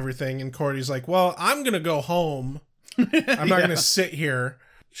up and everything, and Cordy's like, well, I'm gonna go home. I'm not gonna sit here.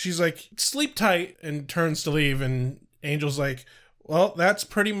 She's like, sleep tight, and turns to leave, and Angel's like, well, that's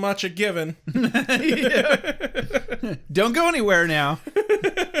pretty much a given. Don't go anywhere now.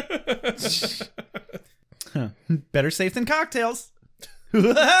 Better safe than cocktails.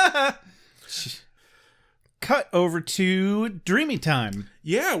 Cut over to Dreamy Time.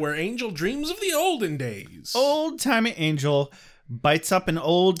 Yeah, where Angel dreams of the olden days. Old-timey Angel bites up an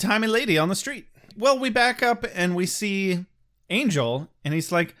old-timey lady on the street. Well, we back up and we see Angel, and he's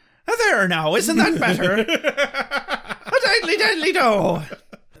like, there now, isn't that better? A-diddly-diddly-do.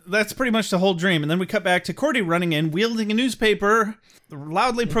 That's pretty much the whole dream. And then we cut back to Cordy running in, wielding a newspaper,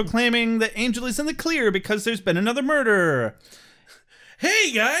 loudly proclaiming that Angel is in the clear because there's been another murder.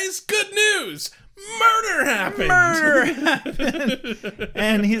 Hey, guys, good news! Murder happened! Murder happened!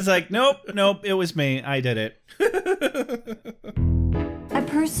 And he's like, nope, it was me. I did it. A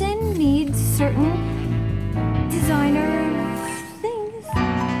person needs certain designer things.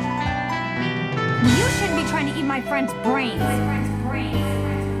 You shouldn't be trying to eat my friend's brains.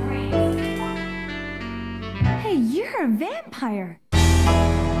 Hey, you're a vampire.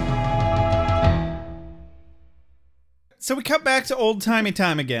 So we cut back to old-timey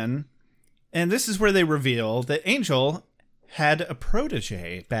time again, and this is where they reveal that Angel had a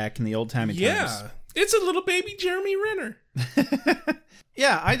protege back in the old-timey times. Yeah, it's a little baby Jeremy Renner.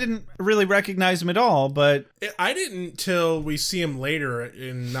 Yeah, I didn't really recognize him at all, but... I didn't till we see him later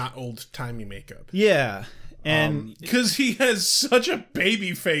in not old-timey makeup. Yeah, and... Because he has such a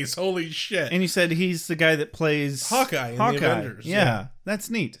baby face, holy shit. And you said he's the guy that plays... Hawkeye in the Avengers. Yeah, that's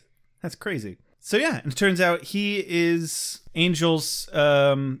neat. That's crazy. So yeah, and it turns out he is Angel's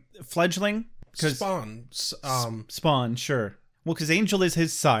fledgling. Spawn. Spawn, sure. Well, because Angel is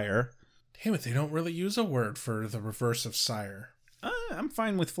his sire. Damn it, they don't really use a word for the reverse of sire. I'm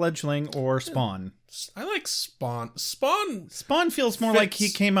fine with fledgling or spawn. I like spawn. Spawn feels more fits. like he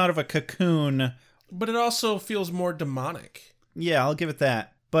came out of a cocoon. But it also feels more demonic. Yeah, I'll give it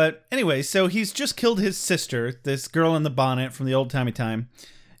that. But anyway, so he's just killed his sister, this girl in the bonnet from the old-timey time.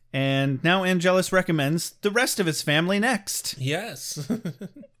 And now Angelus recommends the rest of his family next. Yes.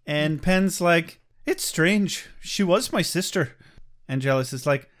 And Penn's like, it's strange. She was my sister. Angelus is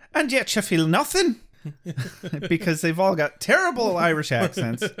like, and yet you feel nothing. Because they've all got terrible Irish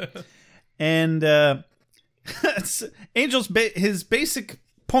accents. And Angel's his basic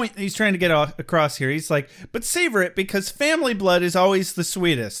point that he's trying to get across here, he's like, but savor it because family blood is always the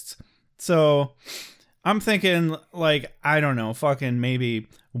sweetest. So I'm thinking, like, I don't know, fucking maybe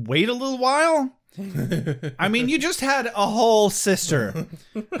wait a little while. I mean, you just had a whole sister,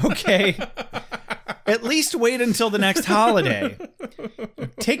 okay? At least wait until the next holiday.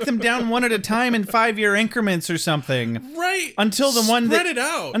 Take them down one at a time in 5-year increments or something. Right. Until the one Spread it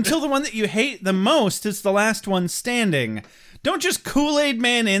out. Until the one that you hate the most is the last one standing. Don't just Kool-Aid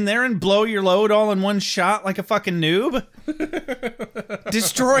Man in there and blow your load all in one shot like a fucking noob.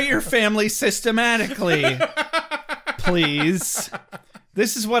 Destroy your family systematically. Please.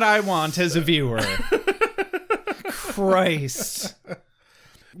 This is what I want as a viewer. Christ.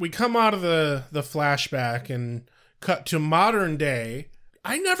 We come out of the flashback and cut to modern day.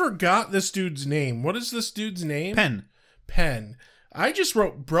 I never got this dude's name. What is this dude's name? Penn. I just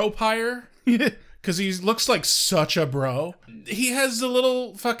wrote Bropire because he looks like such a bro. He has the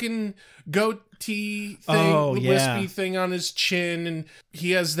little fucking goatee thing, wispy thing on his chin, and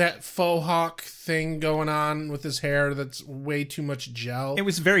he has that faux hawk thing going on with his hair that's way too much gel. It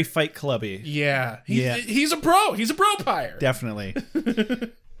was very Fight Clubby. Yeah. He's a bro. He's a Bropire. Definitely.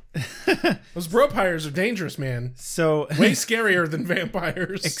 Those Bropires are dangerous, man. So way scarier than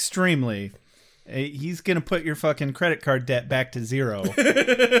vampires. Extremely. He's going to put your fucking credit card debt back to zero.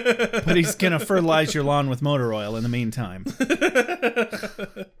 But he's going to fertilize your lawn with motor oil in the meantime.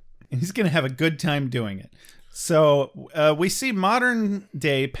 And he's going to have a good time doing it. So we see modern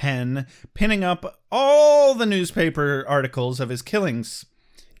day Penn pinning up all the newspaper articles of his killings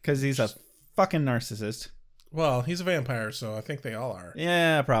because he's a fucking narcissist. Well, he's a vampire, so I think they all are.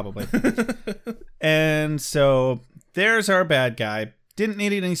 Yeah, probably. And so there's our bad guy. Didn't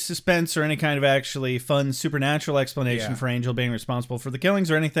need any suspense or any kind of actually fun supernatural explanation for Angel being responsible for the killings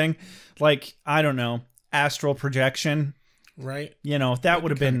or anything. Like, I don't know, astral projection. Right. You know, that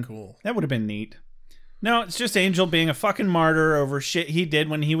would have been cool. That would have been neat. No, it's just Angel being a fucking martyr over shit he did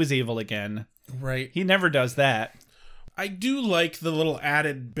when he was evil again. Right. He never does that. I do like the little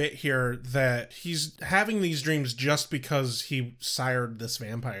added bit here that he's having these dreams just because he sired this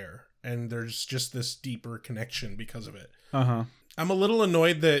vampire. And there's just this deeper connection because of it. Uh-huh. I'm a little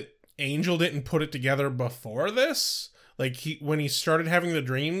annoyed that Angel didn't put it together before this. Like, when he started having the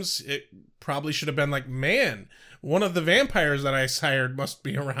dreams, it probably should have been like, man, one of the vampires that I sired must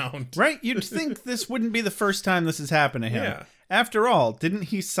be around. Right? You'd think this wouldn't be the first time this has happened to him. Yeah. After all, didn't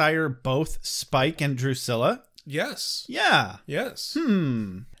he sire both Spike and Drusilla? Yes. Yeah. Yes.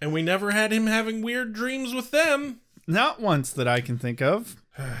 And we never had him having weird dreams with them. Not once that I can think of.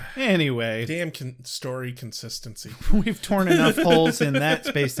 Anyway. Damn story consistency. We've torn enough holes in that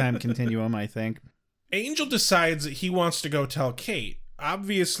space-time continuum, I think. Angel decides that he wants to go tell Kate.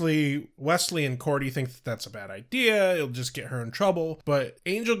 Obviously, Wesley and Cordy think that that's a bad idea. It'll just get her in trouble. But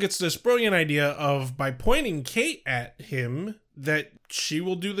Angel gets this brilliant idea of, by pointing Kate at him, that she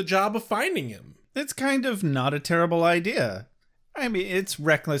will do the job of finding him. It's kind of not a terrible idea. I mean, it's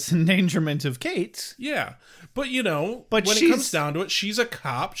reckless endangerment of Kate. Yeah. But, you know, when it comes down to it, she's a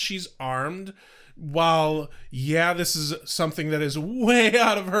cop. She's armed. While, yeah, this is something that is way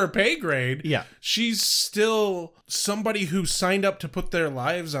out of her pay grade. Yeah. She's still somebody who signed up to put their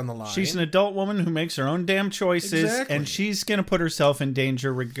lives on the line. She's an adult woman who makes her own damn choices. Exactly. And she's going to put herself in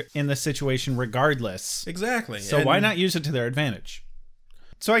danger in the situation regardless. Exactly. So why not use it to their advantage?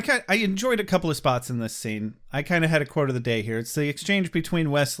 So I enjoyed a couple of spots in this scene. I kind of had a quote of the day here. It's the exchange between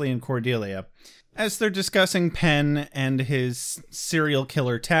Wesley and Cordelia. As they're discussing Penn and his serial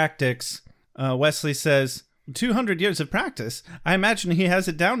killer tactics, Wesley says, 200 years of practice. I imagine he has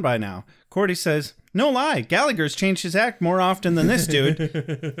it down by now. Cordy says, no lie, Gallagher's changed his act more often than this dude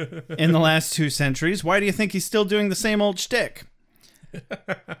in the last 2 centuries. Why do you think he's still doing the same old shtick?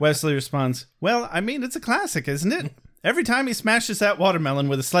 Wesley responds, well, I mean, it's a classic, isn't it? Every time he smashes that watermelon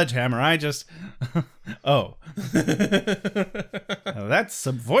with a sledgehammer, I just... Oh, that's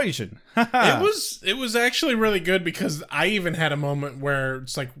subversion. It was actually really good because I even had a moment where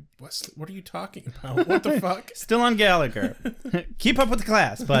it's like, Wesley, what are you talking about? What the fuck? Still on Gallagher. Keep up with the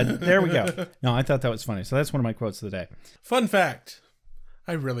class, bud. There we go. No, I thought that was funny. So that's one of my quotes of the day. Fun fact.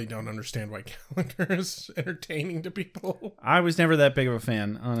 I really don't understand why Gallagher is entertaining to people. I was never that big of a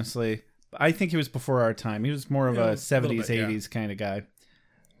fan, honestly. I think he was before our time. He was more of a 70s, 80s kind of guy.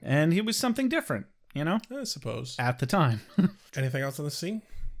 And he was something different, you know? I suppose. At the time. Anything else on the scene?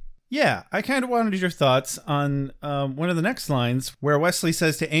 Yeah, I kind of wanted your thoughts on one of the next lines where Wesley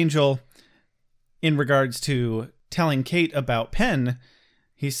says to Angel, in regards to telling Kate about Penn,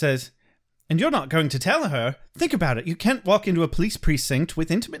 he says, and you're not going to tell her. Think about it. You can't walk into a police precinct with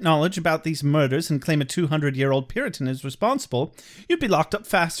intimate knowledge about these murders and claim a 200-year-old Puritan is responsible. You'd be locked up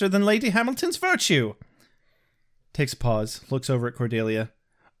faster than Lady Hamilton's virtue. Takes a pause, looks over at Cordelia.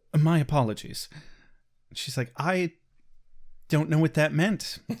 My apologies. She's like, I don't know what that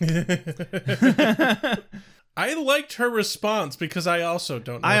meant. I liked her response because I also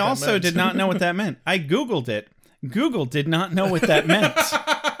don't know I what that also meant. did not know what that meant. I Googled it. Google did not know what that meant.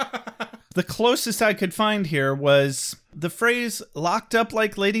 The closest I could find here was the phrase locked up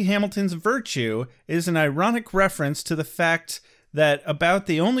like Lady Hamilton's virtue is an ironic reference to the fact that about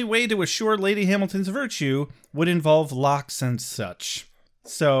the only way to assure Lady Hamilton's virtue would involve locks and such.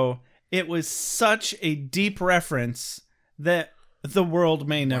 So it was such a deep reference that the world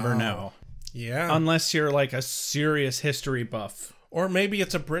may never know. Yeah. Unless you're like a serious history buff. Or maybe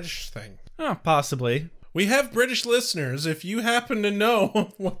it's a British thing. Oh, possibly. We have British listeners. If you happen to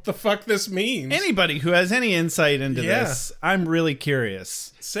know what the fuck this means. Anybody who has any insight into this, I'm really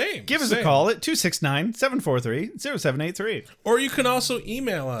curious. Same. Give us a call at 269-743-0783. Or you can also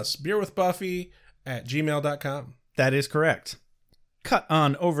email us, beerwithbuffy@gmail.com. That is correct. Cut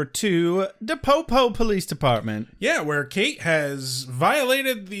on over to the Popo Police Department. Yeah, where Kate has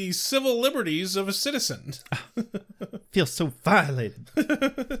violated the civil liberties of a citizen. Feels so violated.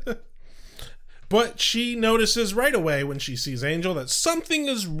 But she notices right away when she sees Angel that something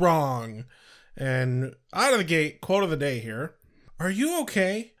is wrong. And out of the gate, quote of the day here. Are you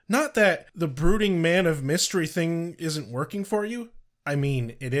okay? Not that the brooding man of mystery thing isn't working for you. I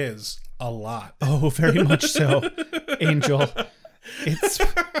mean, it is. A lot. Oh, very much so, Angel.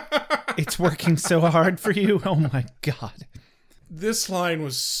 It's working so hard for you. Oh my God. This line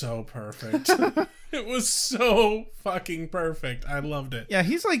was so perfect. It was so fucking perfect. I loved it. Yeah,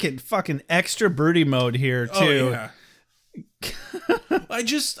 he's like in fucking extra broody mode here too. Oh, yeah.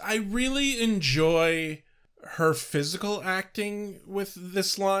 I really enjoy her physical acting with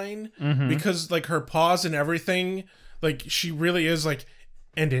this line because like her pause and everything, like she really is like,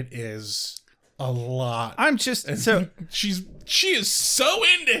 and it is a lot. I'm just so she is so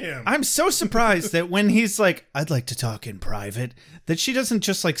into him. I'm so surprised that when he's like, I'd like to talk in private, that she doesn't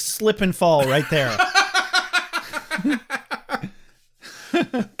just like slip and fall right there.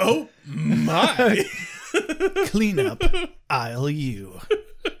 Oh my. Clean up aisle U.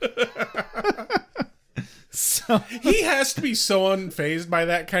 So he has to be so unfazed by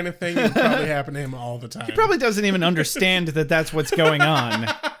that kind of thing. It would probably happen to him all the time. He probably doesn't even understand that that's what's going on.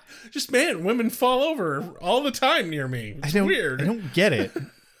 Just, man, women fall over all the time near me. It's weird. I don't get it.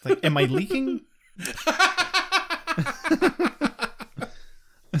 Like, am I leaking?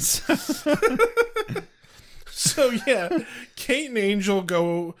 So, yeah, Kate and Angel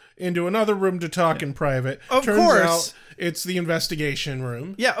go into another room to talk in private. Of Turns course. out it's the investigation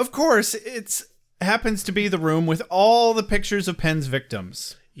room. Yeah, of course. It's happens to be the room with all the pictures of Penn's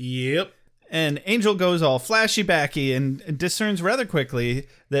victims. Yep. And Angel goes all flashy-backy and discerns rather quickly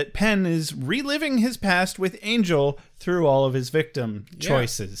that Penn is reliving his past with Angel through all of his victim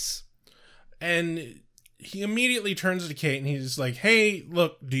choices. And he immediately turns to Kate and he's like, hey,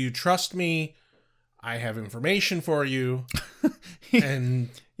 look, do you trust me? I have information for you. And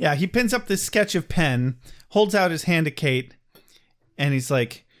yeah, he pins up this sketch of Penn, holds out his hand to Kate, and he's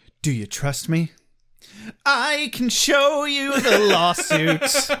like, do you trust me? I can show you the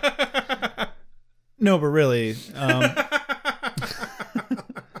lawsuits. No, but really,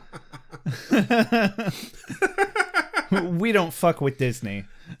 we don't fuck with Disney.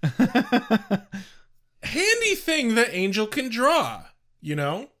 handy thing that Angel can draw, you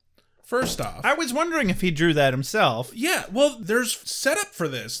know? First off. I was wondering if he drew that himself. Yeah, well, there's setup for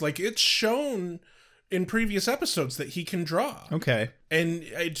this. Like, it's shown in previous episodes that he can draw. Okay. And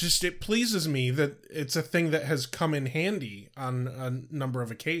it pleases me that it's a thing that has come in handy on a number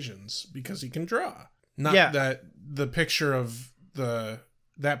of occasions because he can draw. Not that the picture of that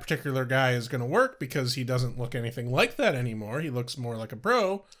particular guy is going to work because he doesn't look anything like that anymore. He looks more like a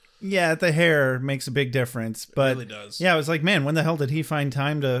bro. Yeah, the hair makes a big difference. But it really does. Yeah, I was like, man, when the hell did he find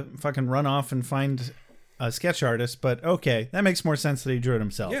time to fucking run off and find a sketch artist? But okay, that makes more sense that he drew it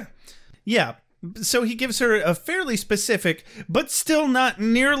himself. Yeah. Yeah. So he gives her a fairly specific, but still not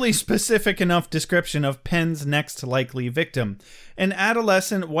nearly specific enough description of Penn's next likely victim. An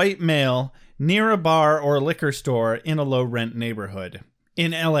adolescent white male near a bar or liquor store in a low-rent neighborhood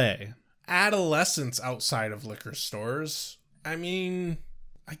in L.A. Adolescents outside of liquor stores. I mean,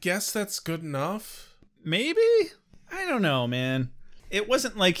 I guess that's good enough. Maybe? I don't know, man. It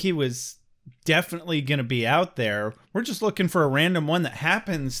wasn't like he was definitely gonna be out there. We're just looking for a random one that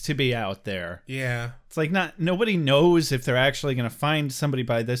happens to be out there. Yeah. It's like nobody knows if they're actually gonna find somebody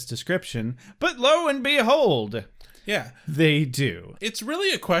by this description, but lo and behold, yeah, they do. It's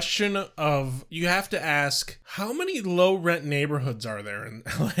really a question of, you have to ask, how many low rent neighborhoods are there in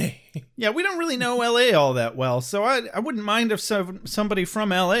LA? Yeah, we don't really know LA all that well, so I wouldn't mind if somebody from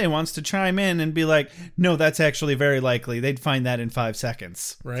LA wants to chime in and be like, no, that's actually very likely. They'd find that in 5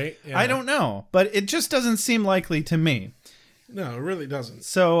 seconds. Right? Yeah. I don't know, but it just doesn't seem likely to me. No, it really doesn't.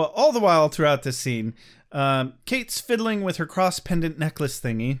 So all the while throughout this scene, Kate's fiddling with her cross pendant necklace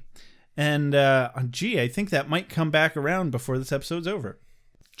thingy, And, I think that might come back around before this episode's over.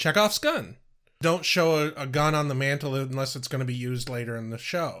 Chekhov's gun. Don't show a gun on the mantle unless it's going to be used later in the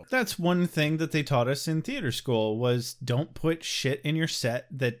show. That's one thing that they taught us in theater school was don't put shit in your set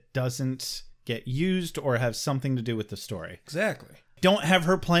that doesn't get used or have something to do with the story. Exactly. Don't have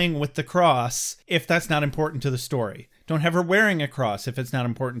her playing with the cross if that's not important to the story. Don't have her wearing a cross if it's not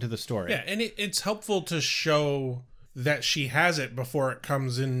important to the story. Yeah, and it's helpful to show that she has it before it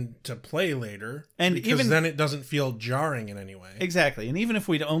comes into play later. And because even then it doesn't feel jarring in any way. Exactly. And even if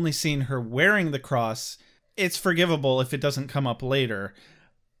we'd only seen her wearing the cross, it's forgivable if it doesn't come up later.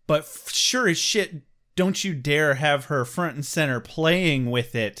 But sure as shit, don't you dare have her front and center playing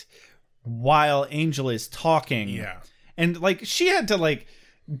with it while Angel is talking. Yeah. And like she had to like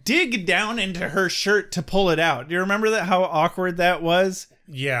dig down into her shirt to pull it out. Do you remember that? How awkward that was?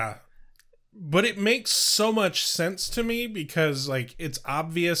 Yeah. But it makes so much sense to me because like it's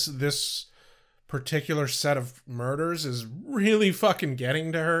obvious this particular set of murders is really fucking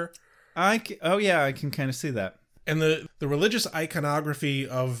getting to her. I can kind of see that. And the religious iconography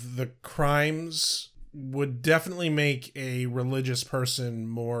of the crimes would definitely make a religious person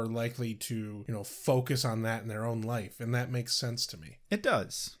more likely to, focus on that in their own life. And that makes sense to me. It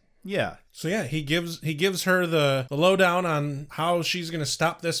does. Yeah. So yeah, he gives her the lowdown on how she's going to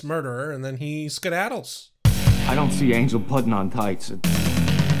stop this murderer, and then he skedaddles. I don't see Angel putting on tights.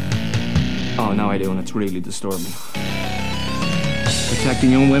 Oh, now I do, and it's really disturbing.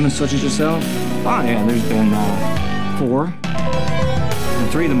 Protecting young women such as yourself? Oh yeah, there's been 4.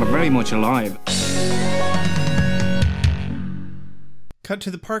 And 3 of them are very much alive. Cut to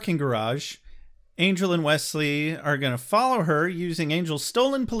the parking garage. Angel and Wesley are going to follow her using Angel's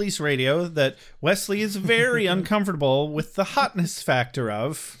stolen police radio that Wesley is very uncomfortable with the hotness factor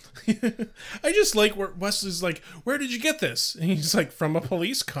of. I just like where Wesley's like, where did you get this? And he's like, from a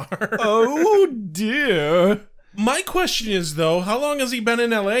police car. Oh, dear. My question is, though, how long has he been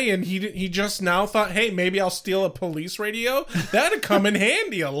in LA and he just now thought, hey, maybe I'll steal a police radio? That'd come in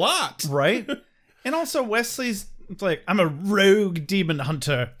handy a lot. Right? And also Wesley's like, I'm a rogue demon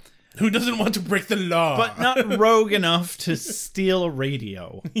hunter. Who doesn't want to break the law? But not rogue enough to steal a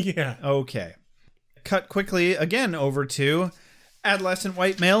radio. Yeah. Okay. Cut quickly again over to adolescent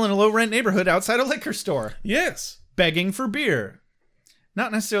white male in a low-rent neighborhood outside a liquor store. Yes. Begging for beer.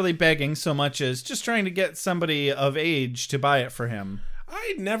 Not necessarily begging so much as just trying to get somebody of age to buy it for him.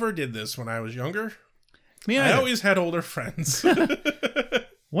 I never did this when I was younger. Me either. I always had older friends.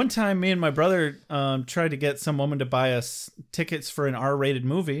 One time, me and my brother tried to get some woman to buy us tickets for an R-rated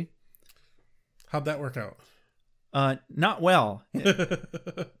movie. How'd that work out? Not well.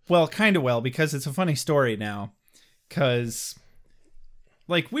 Well, kind of well, because it's a funny story now. Because,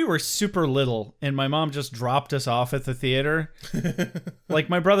 like, we were super little, and my mom just dropped us off at the theater. Like,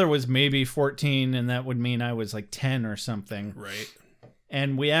 my brother was maybe 14, and that would mean I was, like, 10 or something. Right.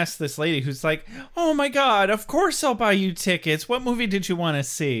 And we asked this lady who's like, oh my God, of course I'll buy you tickets. What movie did you want to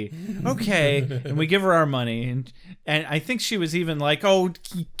see? Okay. And we give her our money. And I think she was even like, oh,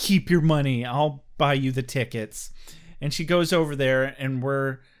 keep your money. I'll buy you the tickets. And she goes over there and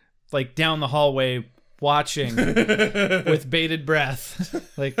we're like down the hallway watching with bated breath.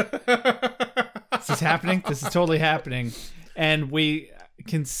 Like, is this happening? This is totally happening. And we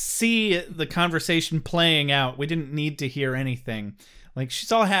can see the conversation playing out. We didn't need to hear anything. Like,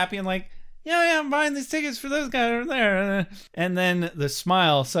 she's all happy and like, yeah, I'm buying these tickets for those guys over there. And then the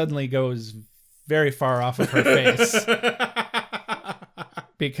smile suddenly goes very far off of her face.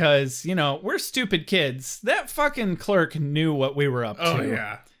 Because, we're stupid kids. That fucking clerk knew what we were up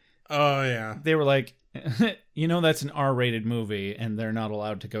to. Oh, yeah. They were like, that's an R-rated movie and they're not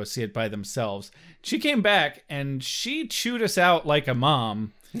allowed to go see it by themselves. She came back and she chewed us out like a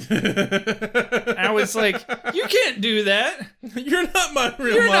mom. I was like, you can't do that. You're not my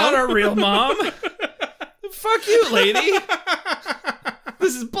real mom. You're not our real mom. Fuck you, lady.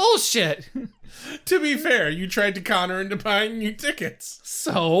 This is bullshit. To be fair, you tried to con her into buying you tickets.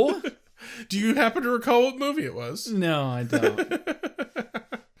 So? Do you happen to recall what movie it was? No, I don't.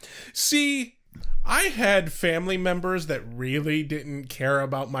 See, I had family members that really didn't care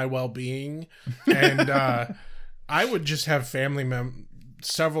about my well-being. And I would just have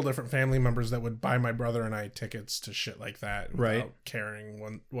several different family members that would buy my brother and I tickets to shit like that without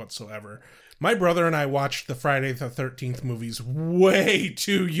caring whatsoever. My brother and I watched the Friday the 13th movies way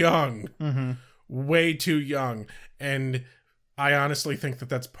too young. Mm-hmm. Way too young. And I honestly think that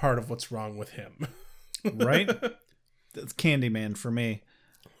that's part of what's wrong with him. Right? That's Candyman for me.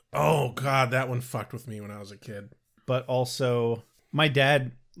 Oh, God, that one fucked with me when I was a kid. But also, my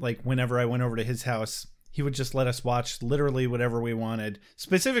dad, like, whenever I went over to his house, he would just let us watch literally whatever we wanted.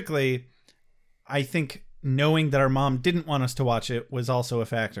 Specifically, I think knowing that our mom didn't want us to watch it was also a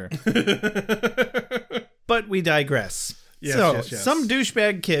factor. But we digress. Yes, Some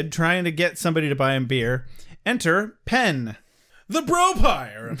douchebag kid trying to get somebody to buy him beer. Enter Penn. The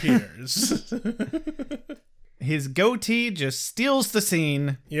Bropire appears. His goatee just steals the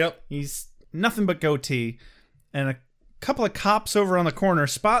scene. Yep. He's nothing but goatee. And a couple of cops over on the corner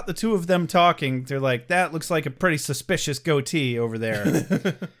spot the two of them talking. They're like, that looks like a pretty suspicious goatee over there.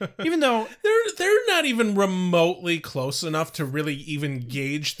 Even though they're not even remotely close enough to really even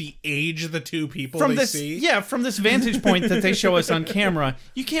gauge the age of the two people from they this, see. yeah, from this vantage point that they show us on camera,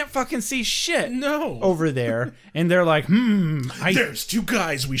 you can't fucking see shit. No. Over there. And they're like, there's two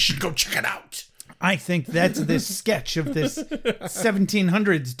guys. We should go check it out. I think that's this sketch of this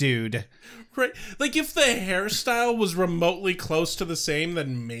 1700s dude. Right. Like, if the hairstyle was remotely close to the same,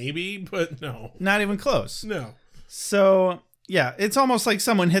 then maybe, but no. Not even close. No. So, yeah, it's almost like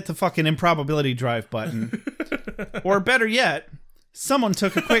someone hit the fucking improbability drive button. Or better yet, someone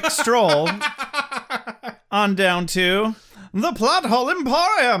took a quick stroll on down to the Plot Hole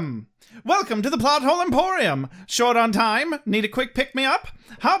Emporium. Welcome to the Plot Hole Emporium. Short on time? Need a quick pick-me-up?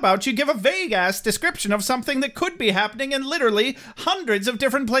 How about you give a vague-ass description of something that could be happening in literally hundreds of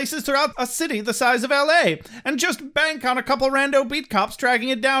different places throughout a city the size of LA, and just bank on a couple rando beat cops tracking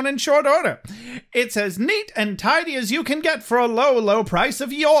it down in short order. It's as neat and tidy as you can get for a low, low price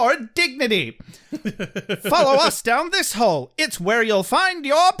of your dignity. Follow us down this hole. It's where you'll find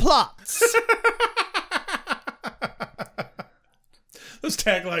your plots. Those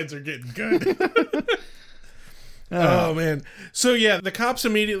taglines are getting good. Oh, man. So, yeah, the cops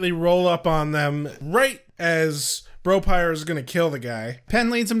immediately roll up on them right as Bropire is going to kill the guy.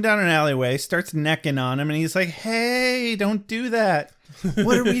 Penn leads him down an alleyway, starts necking on him, and he's like, hey, don't do that.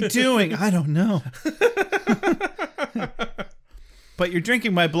 What are we doing? I don't know. But you're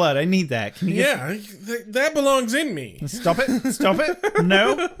drinking my blood. I need that. Can you get... that belongs in me. Stop it. Stop it.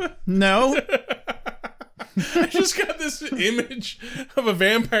 No. No. I just got this image of a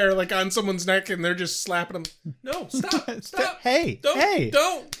vampire like on someone's neck and they're just slapping him. No, stop. Hey,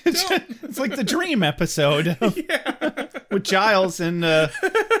 don't. It's like the Dream episode with Giles and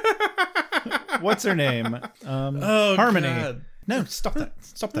what's her name? Harmony. God. No, stop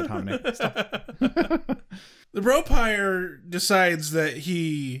that, Harmony. Stop. The Bropire decides that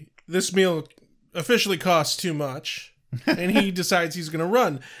this meal officially costs too much, and he decides he's going to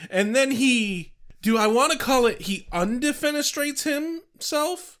run. And then do I want to call it he undefenestrates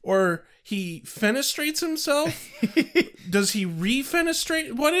himself? Or he fenestrates himself? Does he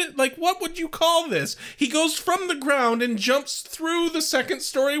refenestrate? What would you call this? He goes from the ground and jumps through the second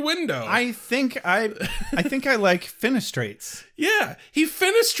story window. I think I like fenestrates. Yeah, he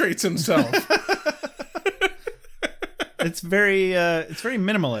fenestrates himself. It's very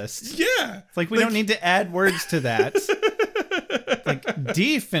minimalist. Yeah. It's like we don't need to add words to that. Like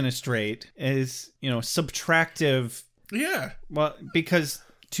defenestrate is, subtractive. Yeah. Well, because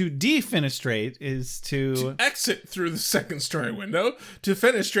to defenestrate is to exit through the second story window. To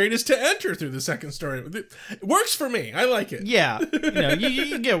fenestrate is to enter through the second story. It works for me. I like it. Yeah.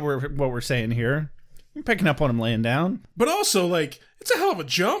 You get what we're saying here. You're picking up what I'm laying down. But also, it's a hell of a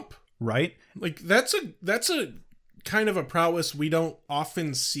jump. Right? That's a kind of a prowess we don't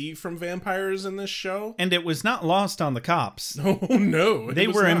often see from vampires in this show. And it was not lost on the cops. Oh, no. They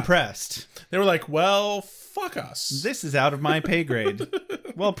were impressed. They were like, well, fuck us. This is out of my pay grade.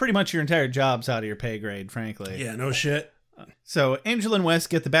 Well, pretty much your entire job's out of your pay grade, frankly. Yeah, no shit. So Angel and Wes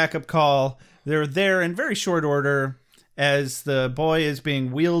get the backup call. They're there in very short order as the boy is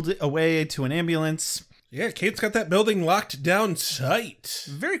being wheeled away to an ambulance. Yeah, Kate's got that building locked down tight.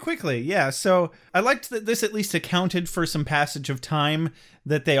 Very quickly, yeah. So I liked that this at least accounted for some passage of time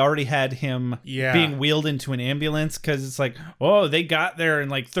that they already had him being wheeled into an ambulance, because it's like, oh, they got there in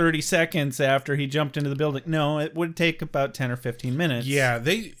 30 seconds after he jumped into the building. No, it would take about 10 or 15 minutes. Yeah,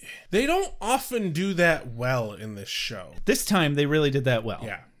 they don't often do that well in this show. This time they really did that well.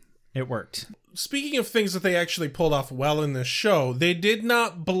 Yeah. It worked. Speaking of things that they actually pulled off well in this show, they did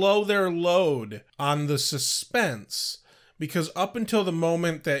not blow their load on the suspense, because up until the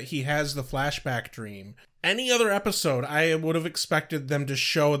moment that he has the flashback dream, any other episode, I would have expected them to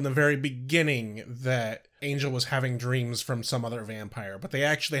show in the very beginning that Angel was having dreams from some other vampire, but they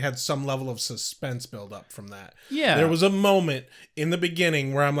actually had some level of suspense build up from that. Yeah. There was a moment in the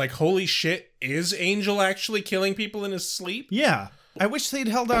beginning where I'm like, holy shit, is Angel actually killing people in his sleep? Yeah. I wish they'd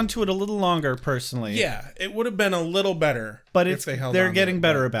held on to it a little longer, personally. Yeah, it would have been a little better. But if they held they're on getting to it,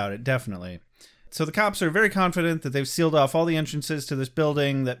 better about it, definitely. So the cops are very confident that they've sealed off all the entrances to this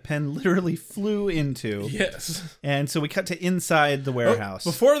building that Penn literally flew into. Yes. And so we cut to inside the warehouse.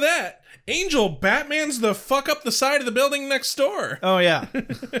 Before that, Angel Batman's the fuck up the side of the building next door. Oh, yeah.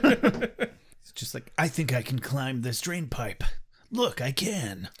 It's just like, I think I can climb this drain pipe. Look, I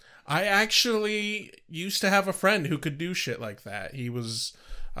can. I actually used to have a friend who could do shit like that. He was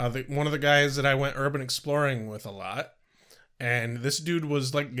one of the guys that I went urban exploring with a lot. And this dude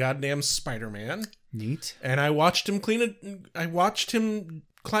was like goddamn Spider-Man. Neat. And I watched him climb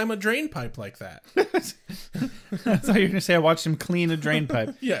a drain pipe like that. I thought you were going to say I watched him clean a drain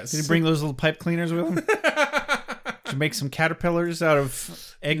pipe. Yes. Did he bring those little pipe cleaners with him? Did you make some caterpillars out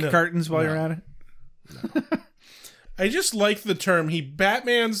of egg cartons while you're at it? No. I just like the term, he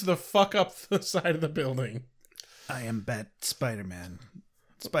Batman's the fuck up the side of the building. I am Spider-Man.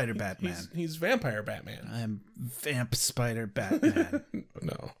 Spider Batman. He's Vampire Batman. I am Vamp Spider Batman.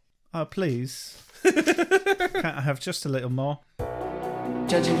 No. Oh, please. Can't I have just a little more?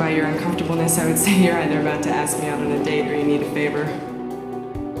 Judging by your uncomfortableness, I would say you're either about to ask me out on a date or you need a favor.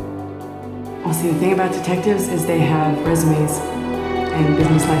 Well, see, the thing about detectives is they have resumes and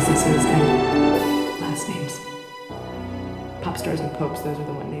business licenses and last names. Pop stars and popes, those are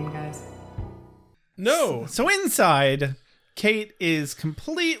the one-name guys. No. So inside, Kate is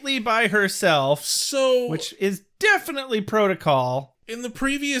completely by herself, which is definitely protocol. In the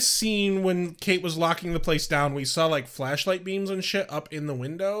previous scene when Kate was locking the place down, we saw like flashlight beams and shit up in the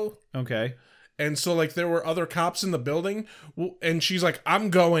window. Okay. And so like there were other cops in the building and she's like, I'm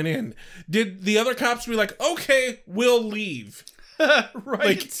going in. Did the other cops be like, okay, we'll leave? Right.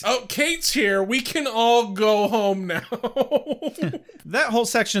 Like, oh, Kate's here. We can all go home now. That whole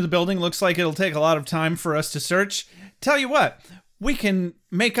section of the building looks like it'll take a lot of time for us to search. Tell you what, we can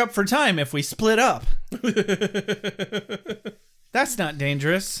make up for time if we split up. That's not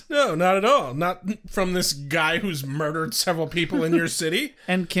dangerous. No, not at all. Not from this guy who's murdered several people in your city.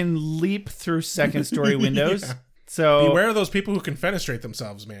 And can leap through second-story windows. Yeah. So beware of those people who can fenestrate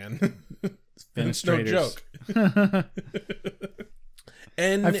themselves, man. It's no joke.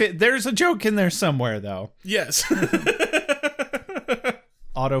 And there's a joke in there somewhere, though. Yes.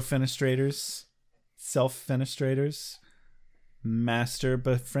 Auto-fenestrators. Self-fenestrators. Master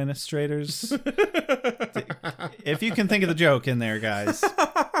befenestrators. If you can think of the joke in there, guys,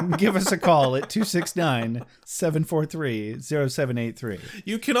 give us a call at 269-743-0783.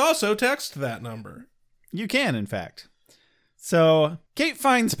 You can also text that number. You can, in fact. So, Kate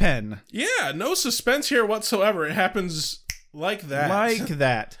finds Penn. Yeah, no suspense here whatsoever. It happens like that. Like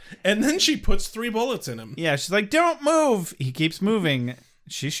that. And then she puts 3 bullets in him. Yeah, she's like, don't move. He keeps moving.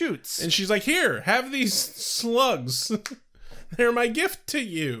 She shoots. And she's like, here, have these slugs. They're my gift to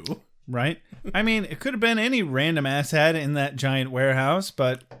you. Right? I mean, it could have been any random asshat in that giant warehouse,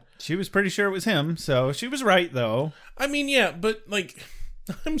 but she was pretty sure it was him, so she was right, though. I mean, yeah, but, like,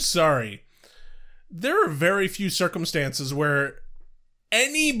 I'm sorry. There are very few circumstances where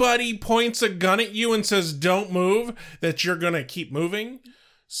anybody points a gun at you and says, don't move, that you're going to keep moving.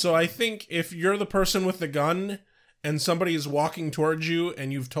 So I think if you're the person with the gun and somebody is walking towards you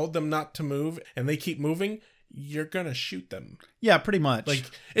and you've told them not to move and they keep moving, you're gonna shoot them. Yeah, pretty much. Like,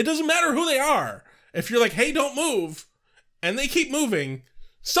 it doesn't matter who they are. If you're like, hey, don't move, and they keep moving,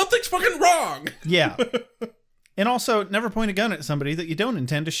 something's fucking wrong. Yeah. And also, never point a gun at somebody that you don't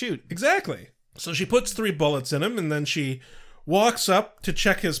intend to shoot. Exactly. So she puts 3 bullets in him, and then she walks up to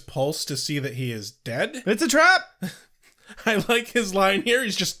check his pulse to see that he is dead. It's a trap! I like his line here.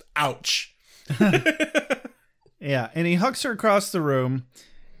 He's just, ouch. Yeah, and he hucks her across the room.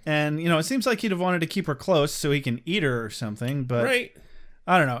 And, you know, it seems like he'd have wanted to keep her close so he can eat her or something, but right.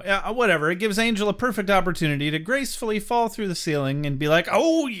 I don't know. Whatever. It gives Angel a perfect opportunity to gracefully fall through the ceiling and be like,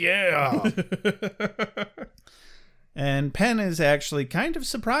 oh, yeah. And Penn is actually kind of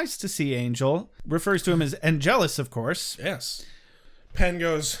surprised to see Angel. Refers to him as Angelus, of course. Yes. Penn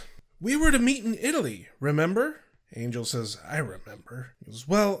goes, we were to meet in Italy, remember? Angel says, I remember. He goes,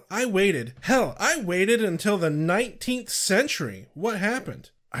 well, I waited. Hell, I waited until the 19th century. What happened?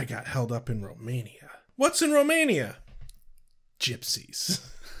 I got held up in Romania. What's in Romania? Gypsies.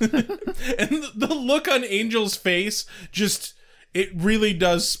 And the look on Angel's face, just, it really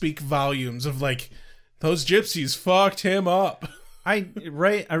does speak volumes of like, those gypsies fucked him up. I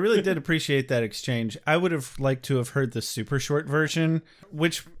really did appreciate that exchange. I would have liked to have heard the super short version,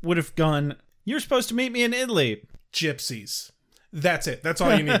 which would have gone, you're supposed to meet me in Italy. Gypsies. That's it. That's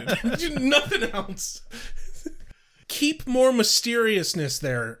all you needed. Nothing else. Keep more mysteriousness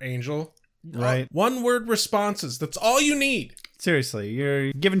there, Angel. Right. One-word responses. That's all you need. Seriously,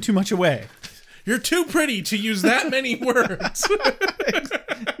 you're giving too much away. You're too pretty to use that many words.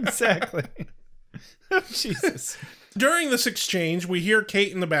 Exactly. Jesus. During this exchange, we hear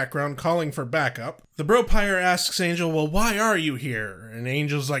Kate in the background calling for backup. The Bro-Pyre asks Angel, well, why are you here? And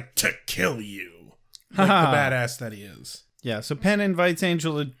Angel's like, to kill you. Like the badass that he is. Yeah, so Penn invites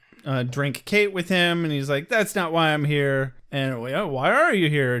Angel to drink Kate with him, and he's like, that's not why I'm here. And why are you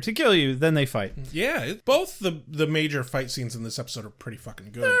here? To kill you. Then they fight. Yeah, both the major fight scenes in this episode are pretty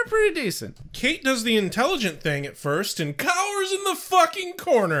fucking good. They're pretty decent. Kate does the intelligent thing at first and cowers in the fucking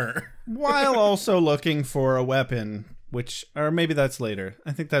corner. While also looking for a weapon, or maybe that's later.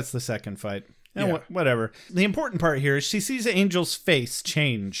 I think that's the second fight. Yeah. Whatever. The important part here is she sees Angel's face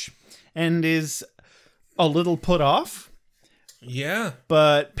change and is a little put off. Yeah.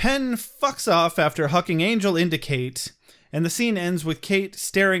 But Penn fucks off after hucking Angel into Kate, and the scene ends with Kate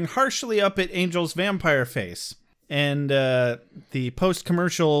staring harshly up at Angel's vampire face. And the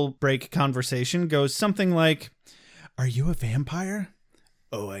post-commercial break conversation goes something like, "Are you a vampire?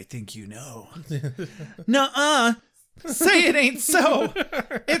 Oh, I think you know." Nuh-uh. Say it ain't so.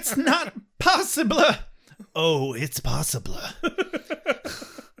 It's not possible. Oh, it's possible.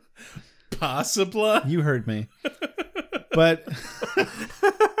 Possible? You heard me. But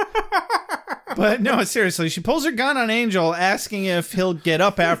no, seriously, she pulls her gun on Angel, asking if he'll get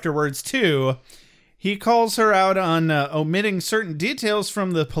up afterwards too. He calls her out on omitting certain details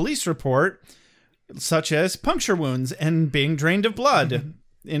from the police report, such as puncture wounds and being drained of blood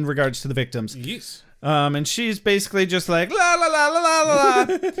in regards to the victims. Yes. And she's basically just like la la la la la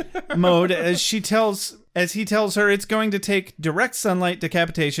la mode as he tells her it's going to take direct sunlight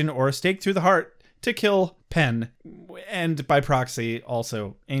decapitation or a stake through the heart to kill Penn, and by proxy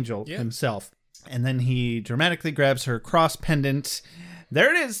also Angel himself. And then he dramatically grabs her cross pendant.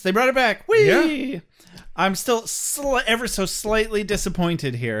 There it is. They brought it back. Whee! Yeah. I'm still ever so slightly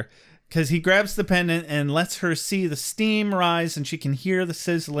disappointed here because he grabs the pendant and lets her see the steam rise, and she can hear the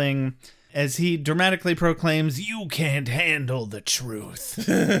sizzling as he dramatically proclaims, "You can't handle the truth."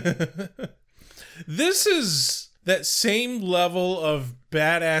 This is that same level of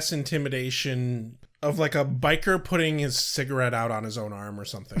badass intimidation of like a biker putting his cigarette out on his own arm or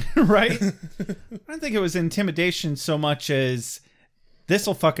something. Right? I don't think it was intimidation so much as,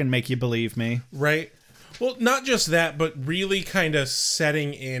 this'll fucking make you believe me. Right? Well, not just that, but really kind of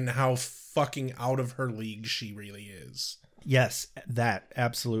setting in how fucking out of her league she really is. Yes, that,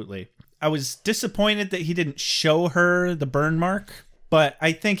 absolutely. I was disappointed that he didn't show her the burn mark, but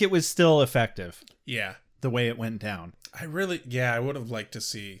I think it was still effective. Yeah. The way it went down. I would have liked to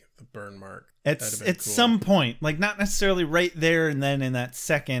see the burn mark. At some point, like not necessarily right there and then in that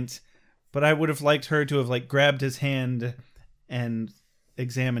second, but I would have liked her to have like grabbed his hand and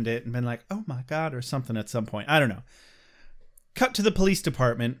examined it and been like, "Oh my God," or something at some point. I don't know. Cut to the police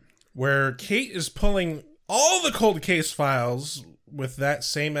department where Kate is pulling all the cold case files with that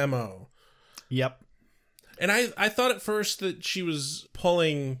same MO. Yep. And I thought at first that she was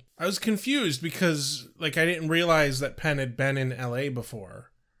pulling... I was confused because, like, I didn't realize that Penn had been in LA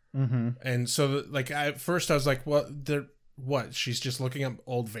before. Mm-hmm. And so, like, at first I was like, well, she's just looking up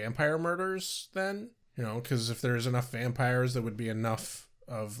old vampire murders then? You know, because if there's enough vampires, there would be enough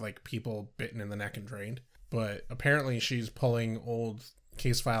of, like, people bitten in the neck and drained. But apparently she's pulling old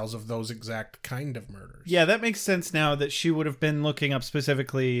case files of those exact kind of murders. Yeah, that makes sense now that she would have been looking up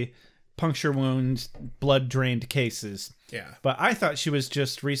specifically puncture wound, blood drained cases. Yeah. But I thought she was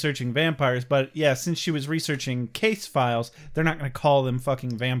just researching vampires. But yeah, since she was researching case files, they're not going to call them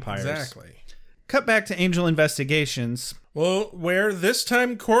fucking vampires. Exactly. Cut back to Angel Investigations. Well, where this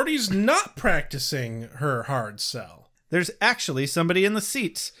time Cordy's not practicing her hard sell. There's actually somebody in the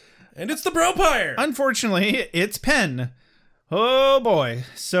seats. And it's the Bro-Pyre! Unfortunately, it's Penn. Oh boy.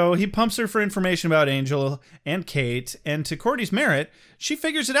 So he pumps her for information about Angel and Kate, and to Cordy's merit, she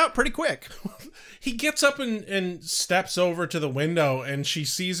figures it out pretty quick. He gets up and steps over to the window, and she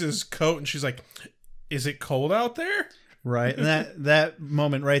sees his coat, and she's like, "Is it cold out there?" Right. And that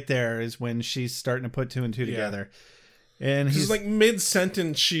moment right there is when she's starting to put two and two together. And he's like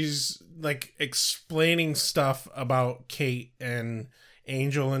mid-sentence, she's like explaining stuff about Kate and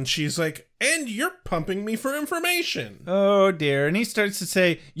Angel, and she's like, "And you're pumping me for information." Oh dear. And he starts to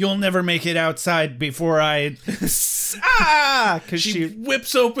say, "You'll never make it outside before I..." Because she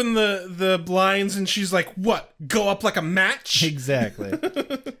whips open the blinds, and she's like, "What? Go up like a match?" Exactly.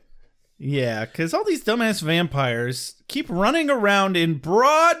 Yeah, because all these dumbass vampires keep running around in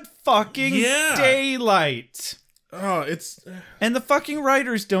broad fucking daylight. Oh, it's... And the fucking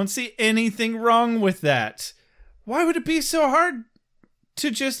writers don't see anything wrong with that. Why would it be so hard to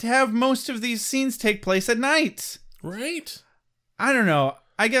just have most of these scenes take place at night? Right? I don't know.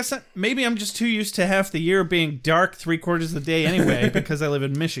 I guess maybe I'm just too used to half the year being dark 3/4 of the day anyway because I live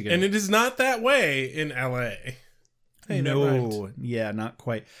in Michigan. And it is not that way in LA. Hey, no, yeah, not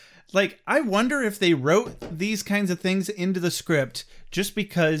quite. Like, I wonder if they wrote these kinds of things into the script just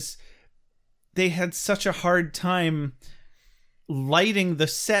because they had such a hard time lighting the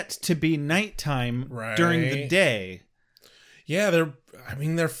set to be nighttime during the day. Yeah,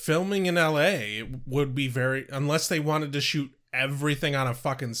 they're filming in LA. It would be unless they wanted to shoot everything on a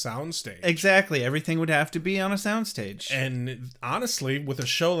fucking soundstage. Exactly. Everything would have to be on a soundstage. And honestly, with a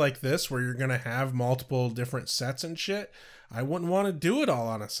show like this where you're going to have multiple different sets and shit, I wouldn't want to do it all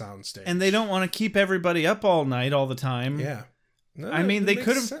on a soundstage. And they don't want to keep everybody up all night all the time. Yeah. No, I mean, they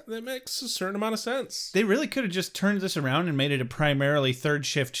could have... That makes a certain amount of sense. They really could have just turned this around and made it a primarily third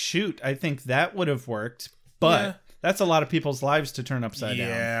shift shoot. I think that would have worked. But that's a lot of people's lives to turn upside down.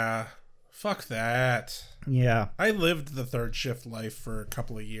 Yeah. Fuck that. Yeah. I lived the third shift life for a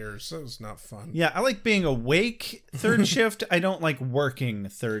couple of years. So it was not fun. Yeah, I like being awake third shift. I don't like working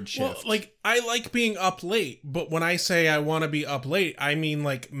third shift. Well, like, I like being up late, but when I say I want to be up late, I mean,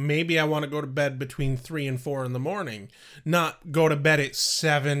 like, maybe I want to go to bed between 3 and 4 in the morning, not go to bed at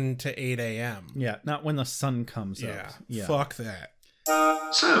 7 to 8 a.m. Yeah, not when the sun comes up. Yeah, fuck that.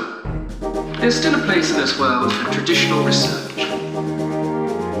 So, there's still a place in this world for traditional research.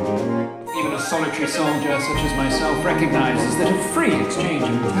 Even a solitary soldier such as myself recognizes that a free exchange of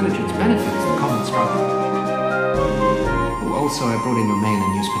intelligence benefits the common struggle. Oh, also, I brought in your mail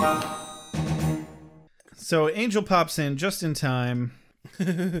and newspaper. So Angel pops in just in time.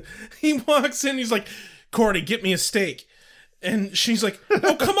 He walks in, he's like, Cordy, get me a steak. And she's like,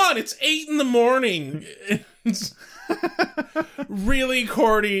 oh, come on, it's 8 in the morning. Really,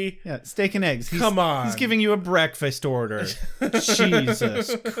 Cordy? Yeah, steak and eggs. Come on. He's giving you a breakfast order.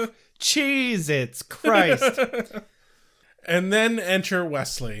 Jesus Christ. And then enter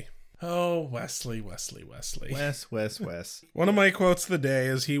Wesley. Oh, Wesley. Wes. One of my quotes of the day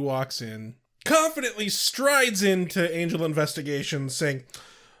as he walks in, confidently strides into Angel Investigations saying,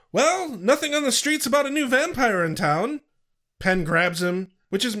 well, nothing on the streets about a new vampire in town. Penn grabs him,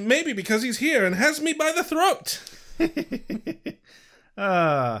 which is maybe because he's here and has me by the throat.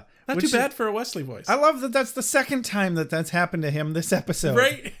 Not too bad for a Wesley voice. I love that that's the second time that's happened to him this episode.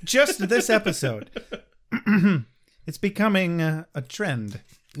 Right? Just this episode. It's becoming a trend.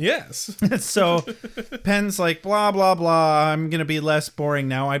 Yes. So Penn's like, blah, blah, blah. I'm going to be less boring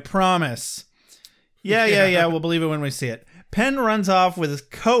now. I promise. Yeah. We'll believe it when we see it. Penn runs off with his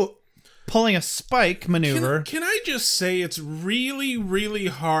coat, pulling a spike maneuver. Can I just say it's really, really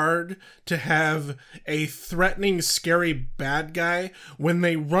hard to have a threatening, scary bad guy when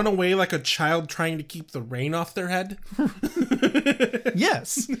they run away like a child trying to keep the rain off their head?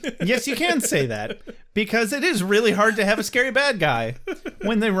 Yes, you can say that. Because it is really hard to have a scary bad guy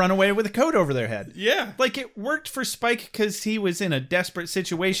when they run away with a coat over their head. Yeah. Like, it worked for Spike because he was in a desperate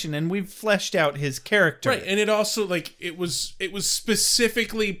situation and we've fleshed out his character. Right, and it also, like, it was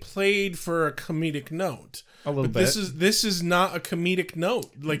specifically played for a comedic note. A little but bit. This is not a comedic note.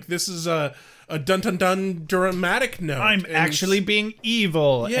 Like, this is a dun-dun-dun dramatic note. I'm actually being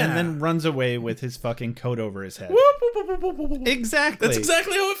evil. Yeah. And then runs away with his fucking coat over his head. Whoop, whoop, whoop, whoop, whoop, whoop. Exactly. That's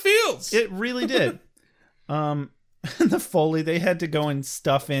exactly how it feels. It really did. The Foley, they had to go and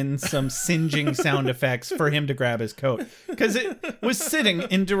stuff in some singeing sound effects for him to grab his coat because it was sitting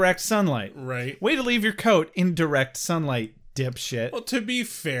in direct sunlight. Right. Way to leave your coat in direct sunlight, dipshit. Well, to be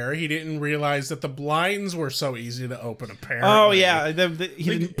fair, he didn't realize that the blinds were so easy to open, apparently. Oh, yeah. He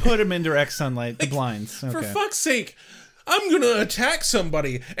didn't put them in direct sunlight, the blinds. Okay. For fuck's sake, I'm going to attack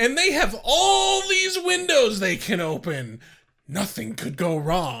somebody, and they have all these windows they can open. Nothing could go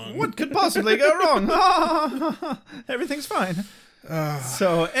wrong. What could possibly go wrong? Everything's fine.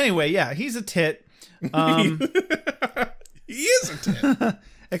 So, anyway, yeah, he's a tit. He is a tit.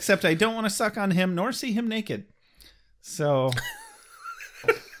 Except I don't want to suck on him nor see him naked. So...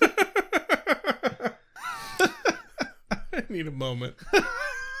 I need a moment.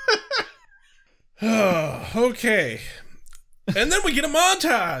 Okay. And then we get a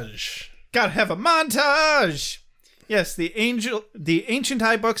montage. Gotta have a montage! Yes, the Ancient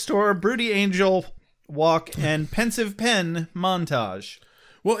High Bookstore, Broody Angel walk, and Pensive Pen montage.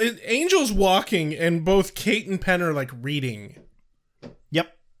 Well, Angel's walking, and both Kate and Penn are, like, reading.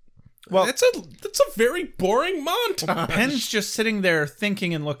 Yep. Well, that's a very boring montage. Penn's just sitting there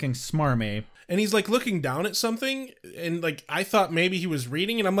thinking and looking smarmy. And he's, like, looking down at something, and, like, I thought maybe he was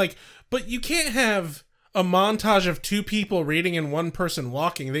reading, and I'm like, but you can't have a montage of two people reading and one person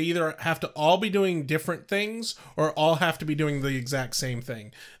walking. They either have to all be doing different things or all have to be doing the exact same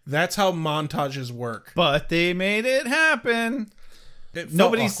thing. That's how montages work. But they made it happen. It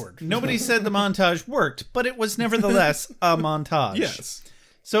felt Nobody said the montage worked, but it was nevertheless a montage. Yes.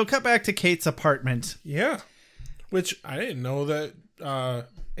 So cut back to Kate's apartment. Yeah. Which I didn't know that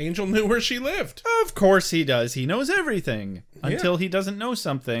Angel knew where she lived. Of course he does. He knows everything until he doesn't know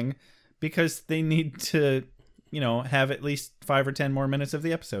something because they need to, have at least 5 or 10 more minutes of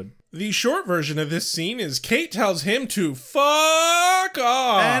the episode. The short version of this scene is Kate tells him to fuck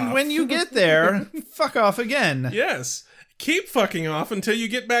off. And when you get there, fuck off again. Yes. Keep fucking off until you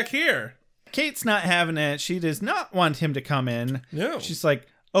get back here. Kate's not having it. She does not want him to come in. No. She's like,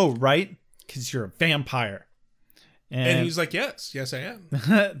 oh, right? Because you're a vampire. And he's like, yes, I am.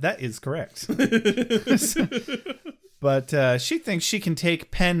 That is correct. But she thinks she can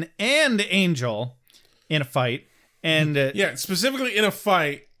take Penn and Angel in a fight. And yeah, specifically in a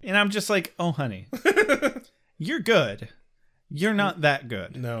fight. And I'm just like, oh, honey, you're good. You're not that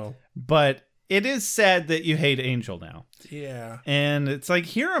good. No. But it is sad that you hate Angel now. Yeah. And it's like,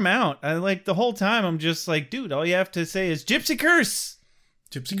 hear him out. I like the whole time I'm just like, dude, all you have to say is Gypsy Curse.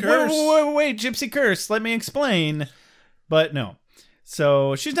 Gypsy Curse. Wait, Gypsy Curse. Let me explain. But no.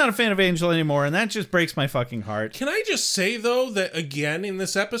 So she's not a fan of Angel anymore, and that just breaks my fucking heart. Can I just say, though, that again in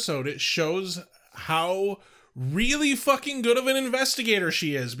this episode, it shows how really fucking good of an investigator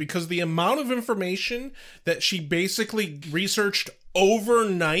she is, because the amount of information that she basically researched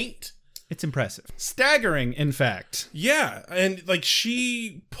overnight. It's impressive. Staggering, in fact. Yeah, and like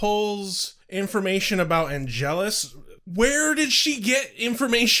she pulls information about Angelus. Where did she get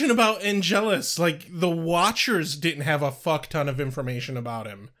information about Angelus? Like, the Watchers didn't have a fuck ton of information about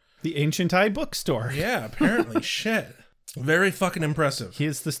him. The Ancient Eye bookstore. Yeah, apparently. Shit. Very fucking impressive. He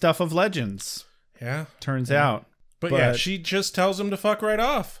is the stuff of legends. Yeah. Turns out. But yeah, she just tells him to fuck right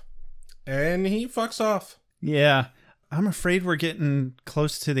off. And he fucks off. Yeah. I'm afraid we're getting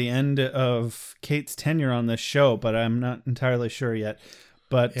close to the end of Kate's tenure on this show, but I'm not entirely sure yet.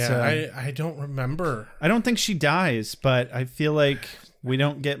 But yeah, I don't remember. I don't think she dies, but I feel like we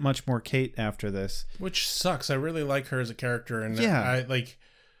don't get much more Kate after this. Which sucks. I really like her as a character, and yeah.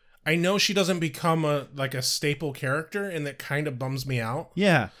 I know she doesn't become a staple character, and that kind of bums me out.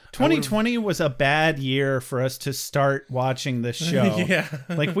 Yeah. 2020 was a bad year for us to start watching this show. Yeah.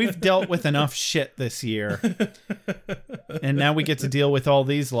 Like, we've dealt with enough shit this year. And now we get to deal with all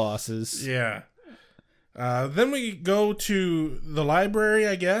these losses. Yeah. Then we go to the library,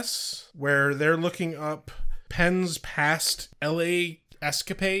 I guess, where they're looking up Penn's past LA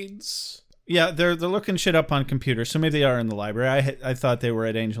escapades. Yeah, they're looking shit up on computers, so maybe they are in the library. I thought they were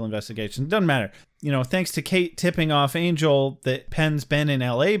at Angel Investigations. Doesn't matter. Thanks to Kate tipping off Angel that Penn's been in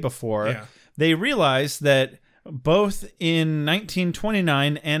LA before, they realize that both in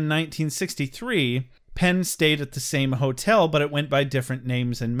 1929 and 1963, Penn stayed at the same hotel, but it went by different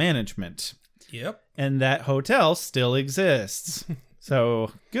names and management. Yep. And that hotel still exists.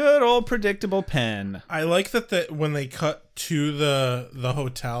 So, good old predictable Penn. I like that when they cut to the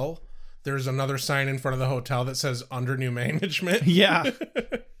hotel, there's another sign in front of the hotel that says under new management. Yeah.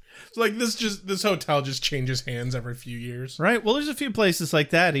 It's like this hotel just changes hands every few years. Right. Well, there's a few places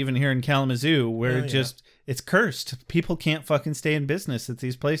like that, even here in Kalamazoo, where it's cursed. People can't fucking stay in business at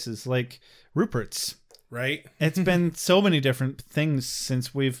these places, like Rupert's. Right. It's been so many different things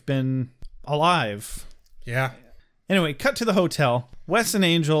since we've been alive. Yeah. Anyway, cut to the hotel. Wes and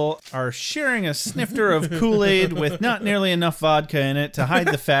Angel are sharing a snifter of Kool-Aid with not nearly enough vodka in it to hide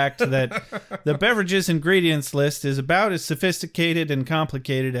the fact that the beverage's ingredients list is about as sophisticated and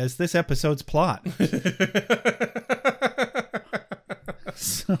complicated as this episode's plot.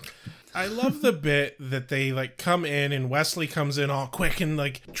 I love the bit that they come in and Wesley comes in all quick and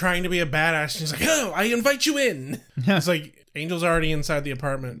trying to be a badass. And he's like, "Oh, I invite you in." It's like, Angel's already inside the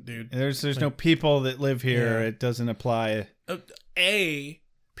apartment, dude. There's no people that live here. Yeah. It doesn't apply. A,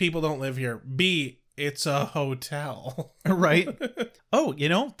 people don't live here. B, it's a hotel. Right. Oh,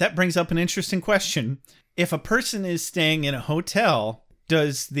 that brings up an interesting question. If a person is staying in a hotel,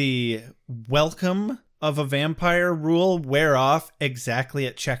 does the welcome of a vampire rule wear off exactly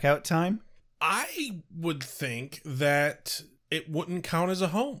at checkout time? I would think that it wouldn't count as a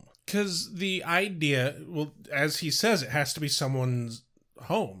home. Because the idea, well, as he says, it has to be someone's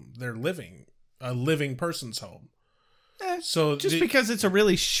home. They're living. A living person's home. So because it's a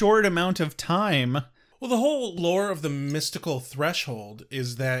really short amount of time. Well, the whole lore of the mystical threshold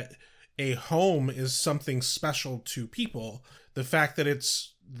is that a home is something special to people. The fact that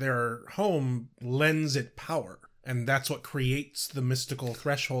it's their home lends it power. And that's what creates the mystical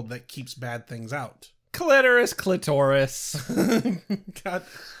threshold that keeps bad things out. Clitoris. God.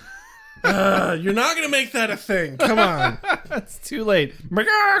 You're not going to make that a thing. Come on. It's too late.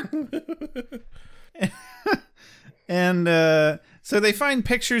 And So they find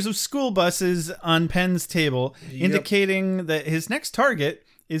pictures of school buses on Penn's table, indicating that his next target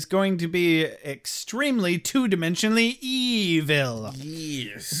is going to be extremely two-dimensionally evil.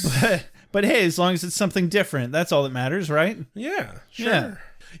 Yes. But hey, as long as it's something different, that's all that matters, right? Yeah, sure. Yeah.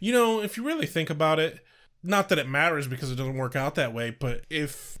 You know, if you really think about it, not that it matters because it doesn't work out that way, but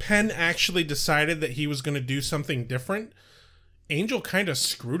if Penn actually decided that he was going to do something different, Angel kind of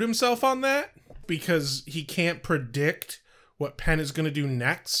screwed himself on that because he can't predict what Penn is going to do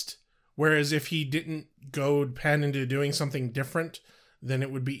next. Whereas if he didn't goad Penn into doing something different, then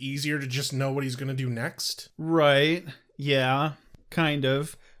it would be easier to just know what he's going to do next. Right. Yeah, kind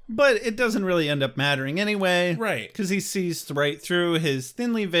of. But it doesn't really end up mattering anyway. Right. Because he sees right through his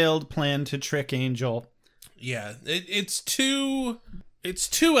thinly veiled plan to trick Angel. Yeah, it's too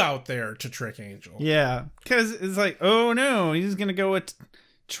out there to trick Angel. Yeah, because it's like, oh no, he's going to go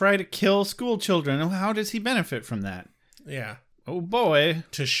try to kill school children. How does he benefit from that? Yeah. Oh boy.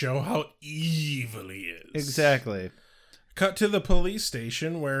 To show how evil he is. Exactly. Cut to the police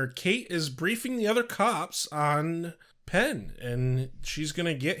station where Kate is briefing the other cops on Penn, and she's going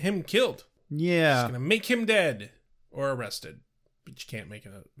to get him killed. Yeah. She's going to make him dead or arrested. But you can't make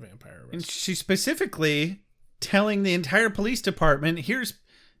a vampire arrested. And she's specifically telling the entire police department, here's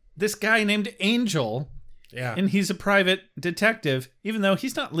this guy named Angel. Yeah. And he's a private detective, even though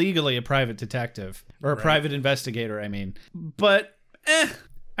he's not legally a private detective. Or a private investigator, I mean. But,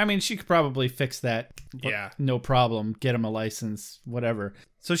 I mean, she could probably fix that. Yeah. No problem. Get him a license, whatever.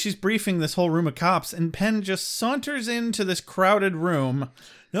 So she's briefing this whole room of cops, and Penn just saunters into this crowded room.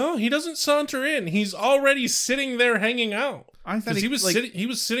 No, he doesn't saunter in. He's already sitting there hanging out. I thought he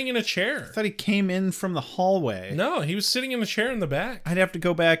was sitting in a chair. I thought he came in from the hallway. No, he was sitting in a chair in the back. I'd have to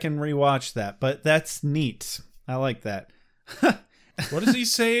go back and rewatch that, but that's neat. I like that. What does he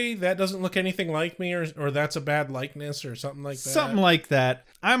say? That doesn't look anything like me, or that's a bad likeness, or something like that? Something like that.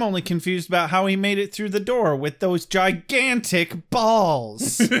 I'm only confused about how he made it through the door with those gigantic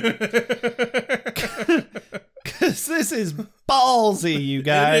balls. Because this is ballsy, you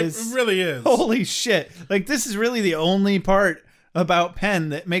guys. It really is. Holy shit. Like, this is really the only part about Penn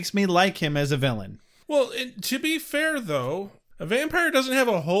that makes me like him as a villain. Well, to be fair, though, a vampire doesn't have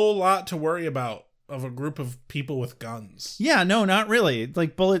a whole lot to worry about of a group of people with guns. Yeah, no, not really.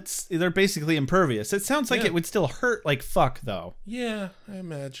 Like, bullets, they're basically impervious. It sounds like it would still hurt like fuck, though. Yeah, I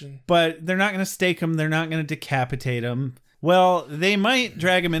imagine. But they're not going to stake him. They're not going to decapitate him. Well, they might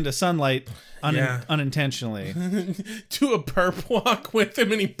drag him into sunlight unintentionally. Do a perp walk with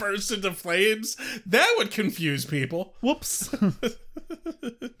him and he bursts into flames? That would confuse people. Whoops.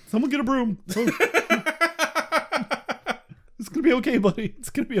 Someone get a broom. Oh. It's going to be okay, buddy.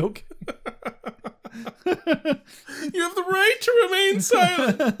 It's going to be okay. You have the right to remain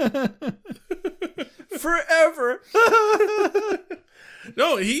silent. Forever.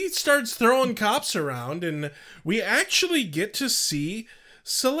 No, he starts throwing cops around, and we actually get to see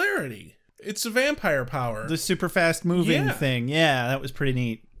celerity. It's a vampire power. The super fast moving thing. Yeah, that was pretty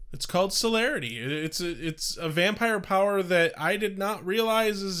neat. It's called celerity. It's a vampire power that I did not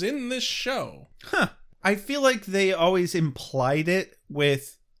realize is in this show. Huh. I feel like they always implied it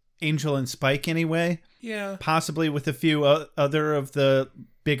with Angel and Spike anyway. Yeah. Possibly with a few other of the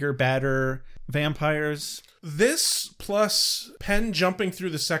bigger, badder vampires. This plus Penn jumping through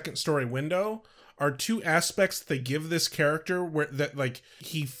the second story window are two aspects that they give this character where that like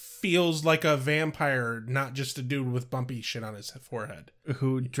he feels like a vampire, not just a dude with bumpy shit on his forehead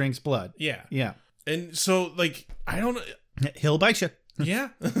who drinks blood. Yeah. Yeah. And so like I don't know. He'll bite you. Yeah.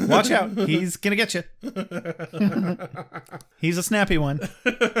 Watch out. He's gonna get you. He's a snappy one.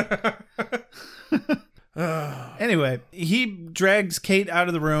 Anyway, he drags Kate out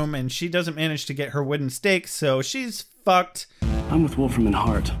of the room and she doesn't manage to get her wooden stake, so she's fucked. I'm with Wolfram and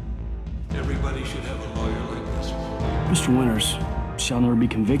Hart. Everybody should have a lawyer like this. Mr. Winters shall never be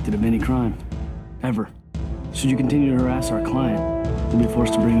convicted of any crime. Ever. Should you continue to harass our client, you'll be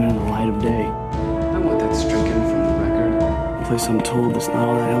forced to bring him into the light of day. I want that stricken from the record. A place I'm told that's not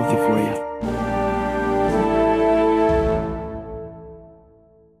all that healthy for you.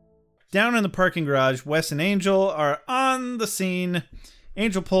 Down in the parking garage, Wes and Angel are on the scene.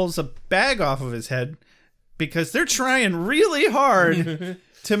 Angel pulls a bag off of his head because they're trying really hard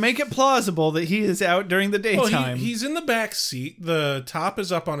to make it plausible that he is out during the daytime. Well, he's in the back seat. The top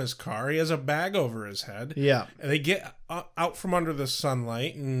is up on his car. He has a bag over his head. Yeah. And they get out from under the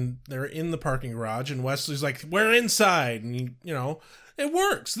sunlight, and they're in the parking garage, and Wesley's like, we're inside. And, it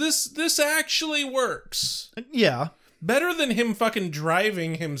works. This actually works. Yeah. Better than him fucking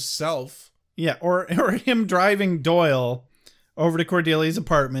driving himself. Yeah, or him driving Doyle over to Cordelia's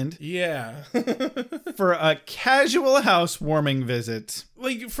apartment. Yeah. for a casual housewarming visit.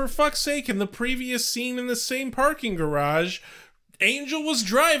 Like, for fuck's sake, in the previous scene in the same parking garage, Angel was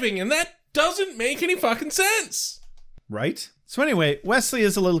driving, and that doesn't make any fucking sense. Right? So anyway, Wesley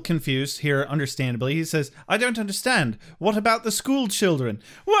is a little confused here, understandably. He says, I don't understand. What about the school children?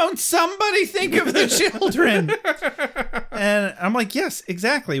 Won't somebody think of the children? And I'm like, yes,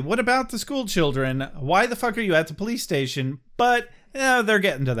 exactly. What about the school children? Why the fuck are you at the police station? But they're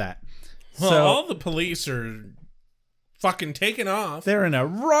getting to that. Well, so, all the police are fucking taken off. They're in a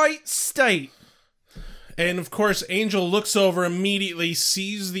right state. And of course, Angel looks over immediately,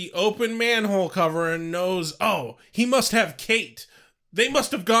 sees the open manhole cover, and knows, oh, he must have Kate. They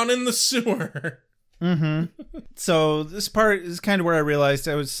must have gone in the sewer. Mm-hmm. So this part is kind of where I realized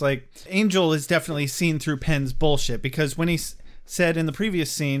I was like, Angel is definitely seen through Penn's bullshit, because when he said in the previous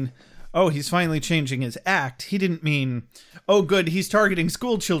scene, oh, he's finally changing his act, he didn't mean, oh, good, he's targeting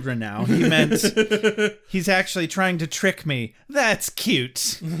school children now. He meant he's actually trying to trick me. That's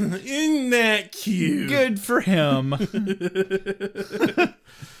cute. Isn't that cute? Good for him.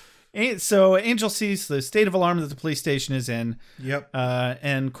 So Angel sees the state of alarm that the police station is in. Yep.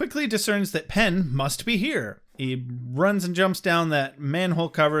 And quickly discerns that Penn must be here. He runs and jumps down that manhole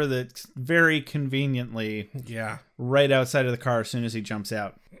cover that's very conveniently right outside of the car as soon as he jumps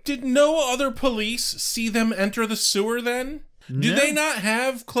out. Did no other police see them enter the sewer then? Do they not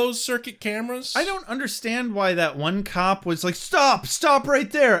have closed circuit cameras? I don't understand why that one cop was like, stop right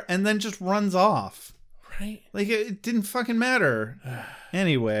there, and then just runs off. Right? Like, it didn't fucking matter.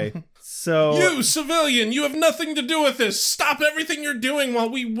 Anyway, so... You, civilian, you have nothing to do with this. Stop everything you're doing while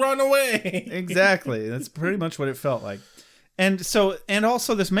we run away. Exactly. That's pretty much what it felt like. And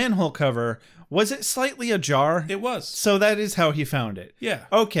also this manhole cover, was it slightly ajar? It was. So that is how he found it. Yeah.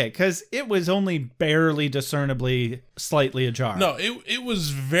 Okay, because it was only barely discernibly slightly ajar. No, it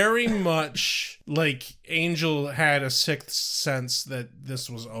was very much like Angel had a sixth sense that this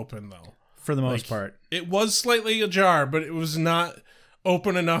was open, though. For the most part. It was slightly ajar, but it was not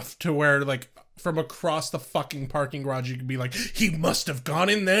open enough to where, like, from across the fucking parking garage, you could be like, he must have gone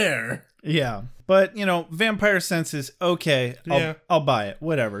in there. Yeah. But, vampire senses, okay, I'll buy it,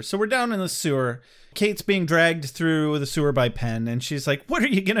 whatever. So we're down in the sewer. Kate's being dragged through the sewer by Penn, and she's like, what are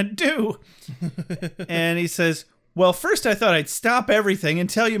you gonna do? And he says, well, first I thought I'd stop everything and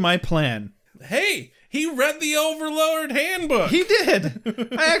tell you my plan. Hey, he read the Overlord handbook. He did.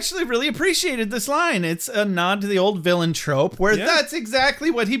 I actually really appreciated this line. It's a nod to the old villain trope where that's exactly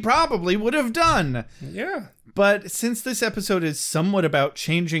what he probably would have done. Yeah. But since this episode is somewhat about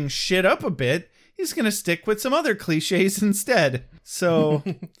changing shit up a bit, he's going to stick with some other cliches instead. So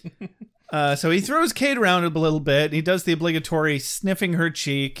so he throws Kate around a little bit. He does the obligatory sniffing her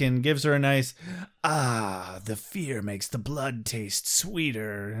cheek and gives her a nice, the fear makes the blood taste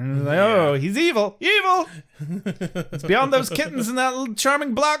sweeter. And like, oh, he's evil. Evil! It's beyond those kittens in that little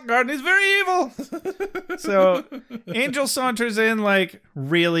charming block garden. He's very evil. So Angel saunters in like,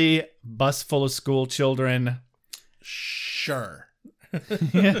 really, bus full of school children. Sure.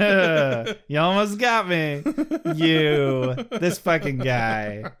 Yeah, you almost got me. This fucking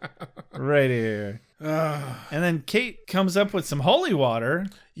guy. Right here. And then Kate comes up with some holy water.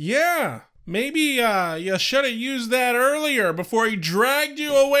 Yeah. Maybe you should have used that earlier before he dragged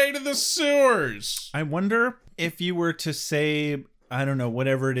you away to the sewers. I wonder if you were to say, I don't know,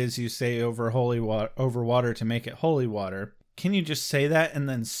 whatever it is you say over water to make it holy water. Can you just say that and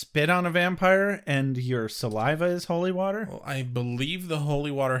then spit on a vampire and your saliva is holy water? Well, I believe the holy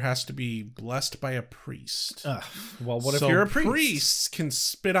water has to be blessed by a priest. Well, what if you're a priest? Priests can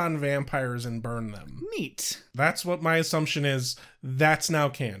spit on vampires and burn them. Neat. That's what my assumption is. That's now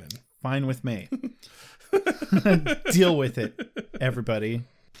canon. Fine with me. Deal with it, everybody.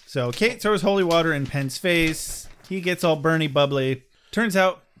 So Kate throws holy water in Penn's face. He gets all burny bubbly. Turns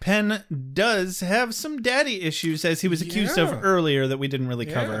out Penn does have some daddy issues, as he was accused of earlier, that we didn't really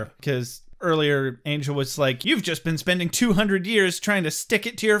cover. Because earlier, Angel was like, you've just been spending 200 years trying to stick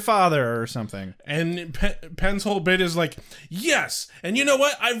it to your father or something. And Penn's whole bit is like, yes, and you know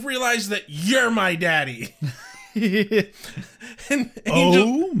what? I've realized that you're my daddy. And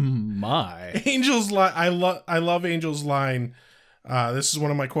oh my. Angel's line, I love Angel's line. This is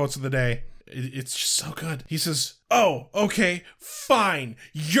one of my quotes of the day. It's just so good. He says, oh, okay, fine,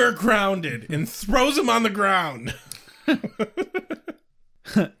 you're grounded, and throws him on the ground.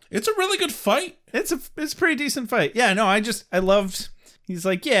 It's a really good fight. It's a pretty decent fight. Yeah, no, I loved, he's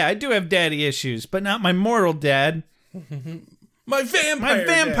like, yeah, I do have daddy issues, but not my mortal dad. My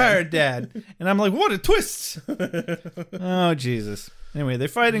vampire dad. And I'm like, what a twist. Oh, Jesus. Anyway, they're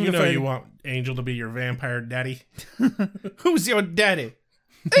fighting. You want Angel to be your vampire daddy. Who's your daddy?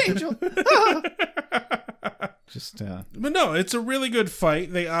 Angel. But no, it's a really good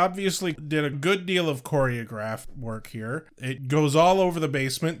fight. They obviously did a good deal of choreographed work here. It goes all over the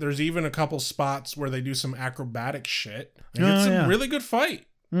basement. There's even a couple spots where they do some acrobatic shit. It's a really good fight.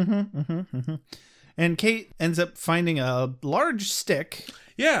 And Kate ends up finding a large stick.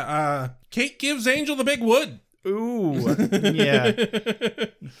 Yeah, Kate gives Angel the big wood. Ooh, yeah.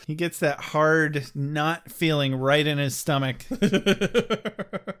 He gets that hard knot feeling right in his stomach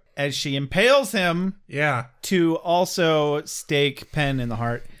as she impales him. Yeah. To also stake Penn in the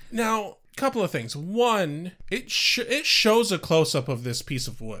heart. Now, a couple of things. One, it shows a close up of this piece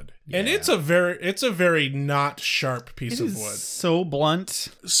of wood, and it's a very not sharp piece of wood. So blunt.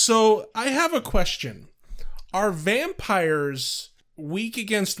 So I have a question: are vampires weak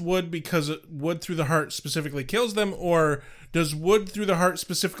against wood because wood through the heart specifically kills them, or does wood through the heart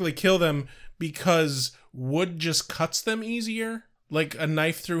specifically kill them because wood just cuts them easier, like a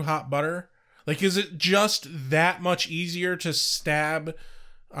knife through hot butter? Like, is it just that much easier to stab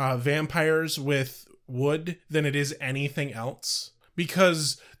vampires with wood than it is anything else?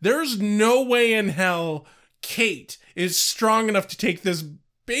 Because there's no way in hell Kate is strong enough to take this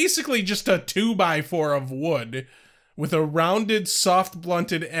basically just a 2x4 of wood with a rounded, soft,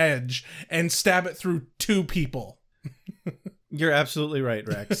 blunted edge and stab it through two people. You're absolutely right,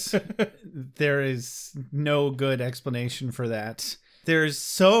 Rex. There is no good explanation for that. There's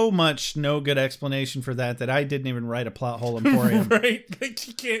so much no good explanation for that I didn't even write a plot hole emporium. Right? Like,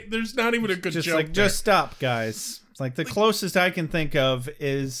 you can't, there's not even a good just joke like, there. just stop, guys. Like, the closest I can think of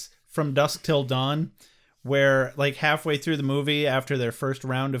is From Dusk Till Dawn, where, like, halfway through the movie, after their first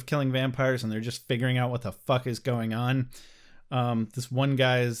round of killing vampires and they're just figuring out what the fuck is going on, this one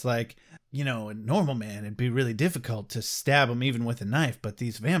guy is like, you know, a normal man, it'd be really difficult to stab him even with a knife, but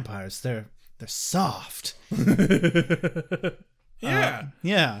these vampires, they're soft. Yeah.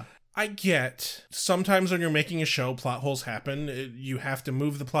 Yeah. I get sometimes when you're making a show, plot holes happen. You have to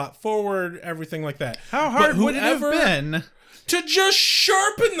move the plot forward, everything like that. How hard would it have been to just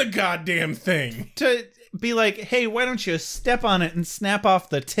sharpen the goddamn thing? To be like, hey, why don't you step on it and snap off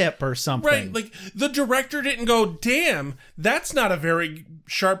the tip or something? Right, like the director didn't go, damn, that's not a very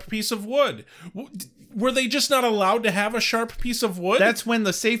sharp piece of wood. Were they just not allowed to have a sharp piece of wood? That's when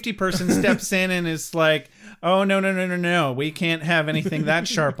the safety person steps in and is like, oh, no, we can't have anything that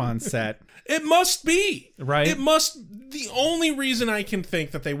sharp on set. It must be. Right? The only reason I can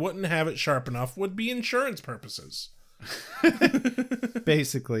think that they wouldn't have it sharp enough would be insurance purposes.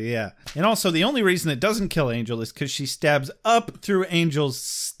 Basically, yeah. And also, the only reason it doesn't kill Angel is because she stabs up through Angel's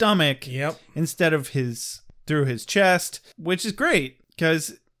stomach instead of through his chest, which is great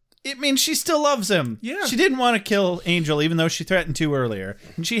because it means she still loves him. Yeah. She didn't want to kill Angel, even though she threatened to earlier.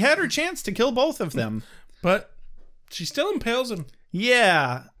 And she had her chance to kill both of them. But she still impales him.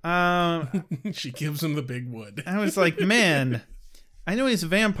 Yeah. She gives him the big wood. I was like, man, I know he's a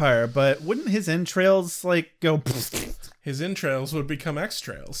vampire, but wouldn't his entrails, like, go... His entrails would become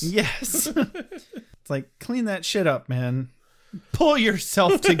extrails. Yes. It's like, clean that shit up, man. Pull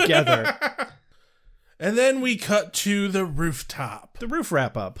yourself together. And then we cut to the rooftop. The roof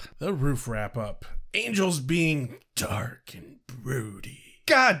wrap-up. Angel's being dark and broody.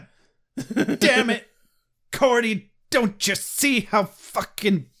 God damn it. Cordy, don't you see how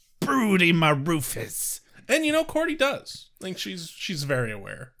fucking broody my roof is? And you know, Cordy does. Like, she's very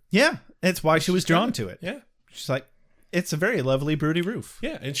aware. Yeah, it's why she was drawn to it. Yeah. She's like, it's a very lovely broody roof.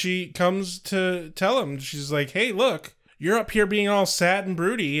 Yeah, and she comes to tell him, she's like, hey, look, you're up here being all sad and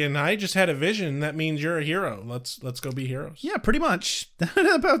broody, and I just had a vision. That means you're a hero. Let's go be heroes. Yeah, pretty much.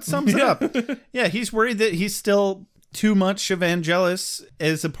 That about sums it up. Yeah, he's worried that he's still too much of Angelus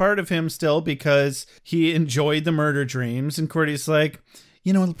as a part of him still because he enjoyed the murder dreams. And Cordy's like,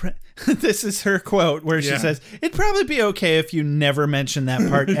 you know, this is her quote where she says, it'd probably be okay if you never mention that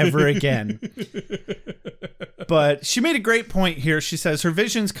part ever again. But she made a great point here. She says her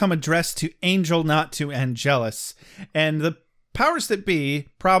visions come addressed to Angel, not to Angelus. And the powers that be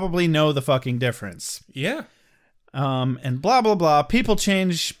probably know the fucking difference. Yeah. And blah, blah, blah. People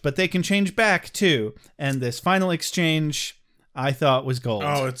change, but they can change back too. And this final exchange I thought was gold.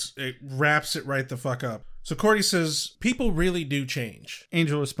 Oh, it wraps it right the fuck up. So Cordy says, people really do change.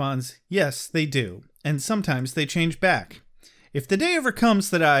 Angel responds, yes, they do. And sometimes they change back. If the day ever comes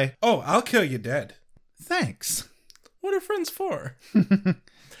that I'll kill you dead. Thanks. What are friends for?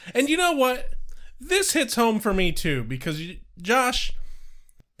 And you know what? This hits home for me too, because, Josh,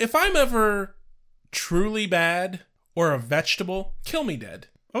 if I'm ever truly bad or a vegetable, kill me dead.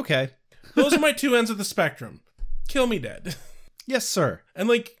 Okay. Those are my two ends of the spectrum. Kill me dead. Yes, sir. And,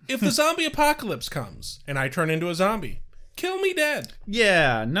 like, if the zombie apocalypse comes and I turn into a zombie, Kill me dead.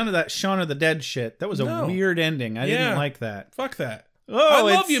 Yeah, none of that Shaun of the Dead shit. That was a weird ending. I didn't like that. Fuck that. Oh, I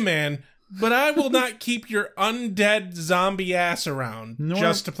love you, man, but I will not keep your undead zombie ass around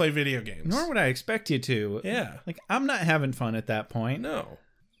just to play video games. Nor would I expect you to. Yeah. Like, I'm not having fun at that point. No.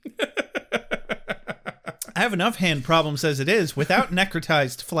 I have enough hand problems as it is without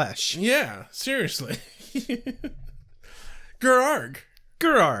necrotized flesh. Yeah, seriously. Gerarg.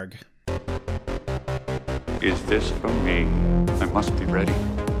 Gerarg. Is this for me? I must be ready.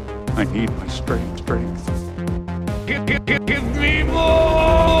 I need my strength. Give me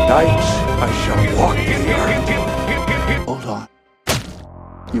more! Night, I shall walk in the earth. Hold on.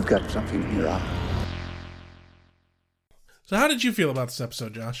 You've got something in your eye. So how did you feel about this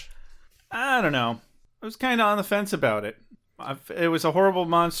episode, Josh? I don't know. I was kind of on the fence about it. It was a horrible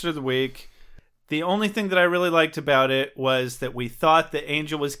monster of the week. The only thing that I really liked about it was that we thought that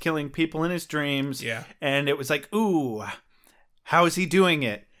Angel was killing people in his dreams. Yeah. And it was like, ooh, how is he doing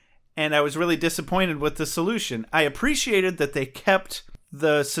it? And I was really disappointed with the solution. I appreciated that they kept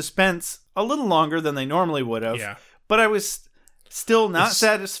the suspense a little longer than they normally would have. Yeah. But I was still not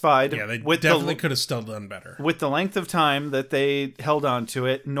satisfied. Yeah, they with definitely could have still done better. With the length of time that they held on to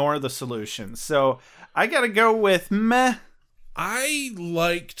it, nor the solution. So I got to go with meh. I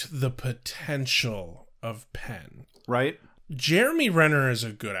liked the potential of Penn. Right? Jeremy Renner is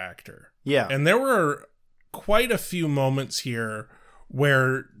a good actor. Yeah. And there were quite a few moments here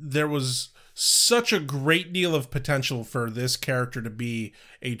where there was such a great deal of potential for this character to be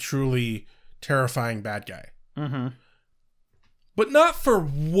a truly terrifying bad guy. Mm-hmm. But not for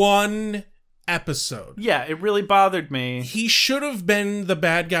one episode. Yeah, it really bothered me. He should have been the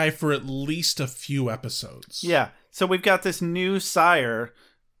bad guy for at least a few episodes. Yeah. So we've got this new sire.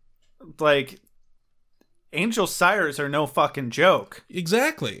 Like, Angel sires are no fucking joke.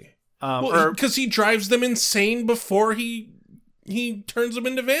 Exactly. Because he drives them insane before he turns them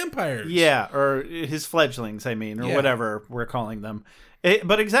into vampires. Yeah, or his fledglings, I mean, or whatever we're calling them.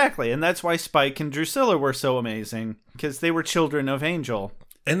 But exactly, and that's why Spike and Drusilla were so amazing, because they were children of Angel.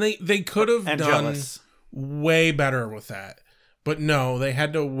 And they could have done jealous. Way better with that. But no, they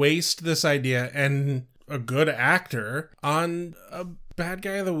had to waste this idea and a good actor on a bad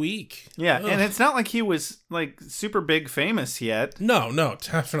guy of the week. Yeah, Ugh. and it's not like he was like super big famous yet. No,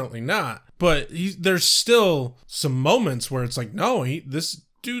 definitely not. But there's still some moments where it's like, no, this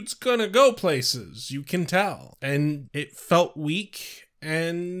dude's gonna go places. You can tell. And it felt weak,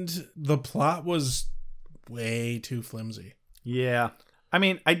 and the plot was way too flimsy. Yeah. I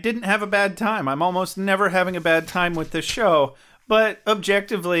mean, I didn't have a bad time. I'm almost never having a bad time with this show. But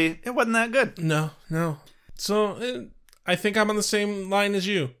objectively, it wasn't that good. No. So, I think I'm on the same line as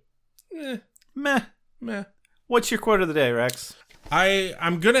you. Meh. What's your quote of the day, Rex?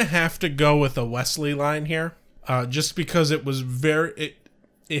 I'm going to have to go with a Wesley line here. Just because it was it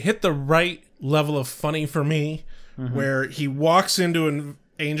hit the right level of funny for me. Mm-hmm. Where he walks into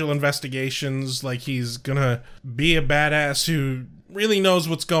Angel Investigations like he's going to be a badass who really knows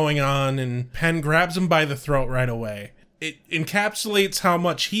what's going on. And Penn grabs him by the throat right away. It encapsulates how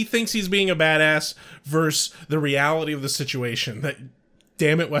much he thinks he's being a badass versus the reality of the situation. That,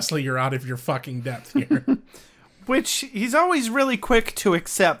 damn it, Wesley, you're out of your fucking depth here. Which he's always really quick to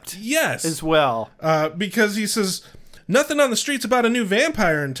accept. Yes. As well. Because he says, nothing on the streets about a new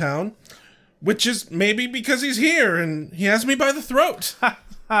vampire in town, which is maybe because he's here and he has me by the throat.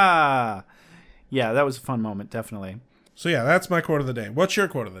 Yeah, that was a fun moment, definitely. So yeah, that's my quote of the day. What's your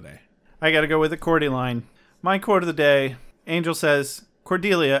quote of the day? I gotta go with the Cordy line. My quote of the day, Angel says,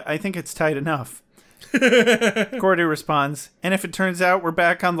 Cordelia, I think it's tight enough. Cordy responds, and if it turns out we're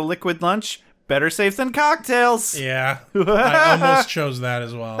back on the liquid lunch, better safe than cocktails. Yeah, I almost chose that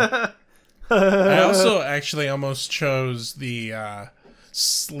as well. I also actually almost chose the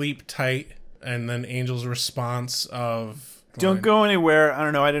sleep tight, and then Angel's response of... Don't go anywhere. I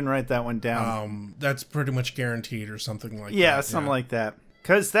don't know, I didn't write that one down. That's pretty much guaranteed or something like that. Yeah, something like that.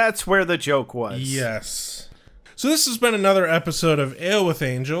 Because that's where the joke was. Yes. So this has been another episode of Ale with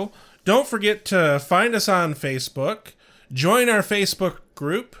Angel. Don't forget to find us on Facebook. Join our Facebook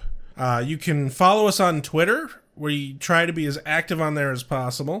group. You can follow us on Twitter. We try to be as active on there as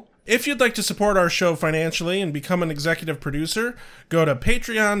possible. If you'd like to support our show financially and become an executive producer, go to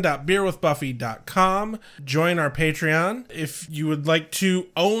patreon.beerwithbuffy.com. Join our Patreon. If you would like to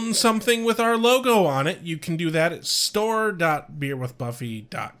own something with our logo on it, you can do that at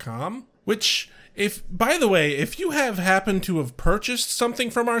store.beerwithbuffy.com. Which, by the way, if you have happened to have purchased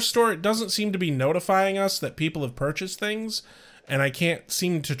something from our store, it doesn't seem to be notifying us that people have purchased things. And I can't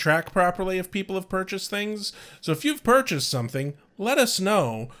seem to track properly if people have purchased things. So if you've purchased something, let us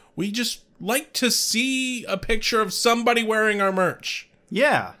know. We just like to see a picture of somebody wearing our merch.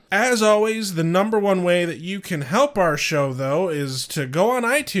 Yeah. As always, the number one way that you can help our show, though, is to go on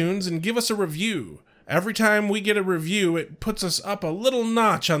iTunes and give us a review. Every time we get a review, it puts us up a little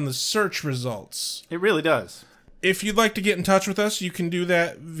notch on the search results. It really does. If you'd like to get in touch with us, you can do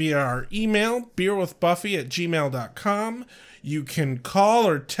that via our email, beerwithbuffy@gmail.com. You can call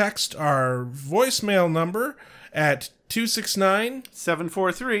or text our voicemail number at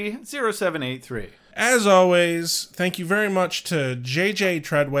 269-743-0783. As always, thank you very much to JJ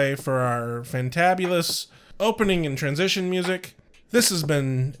Treadway for our fantabulous opening and transition music. This has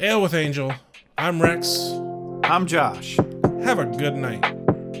been Ale with Angel. I'm Rex. I'm Josh. Have a good night.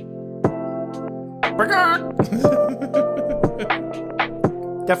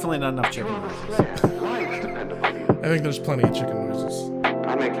 Definitely not enough chicken noises. I think there's plenty of chicken noises.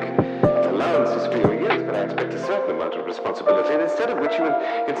 I make allowances for your years, but I expect a certain amount of responsibility, and instead of which you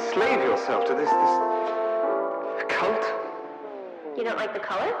enslave yourself to this cult. You don't like the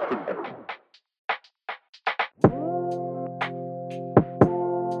color?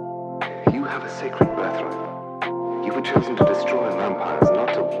 You have a sacred birthright. You were chosen to destroy vampires,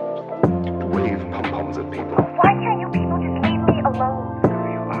 not to wave pom-poms at people. Why can't you people just leave me alone? You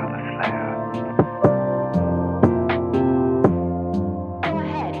are the Slayer. Go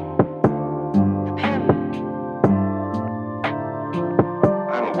ahead. Prepare me.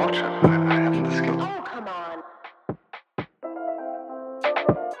 I'm a watcher. I haven't the skill. Oh, come on.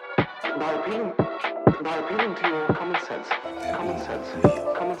 By appealing to your common sense.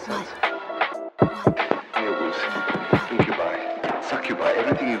 Werewolves, incubi, succubi,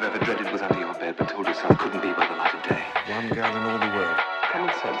 everything you've ever dreaded was under your bed, but told yourself couldn't be by the light of day. One girl in all the world.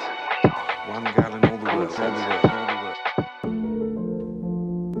 Common sense. One girl in all the world.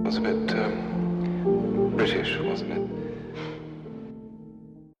 It was a bit, British, wasn't it?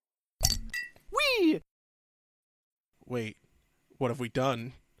 Whee! Wait, what have we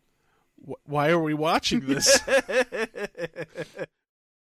done? Why are we watching this?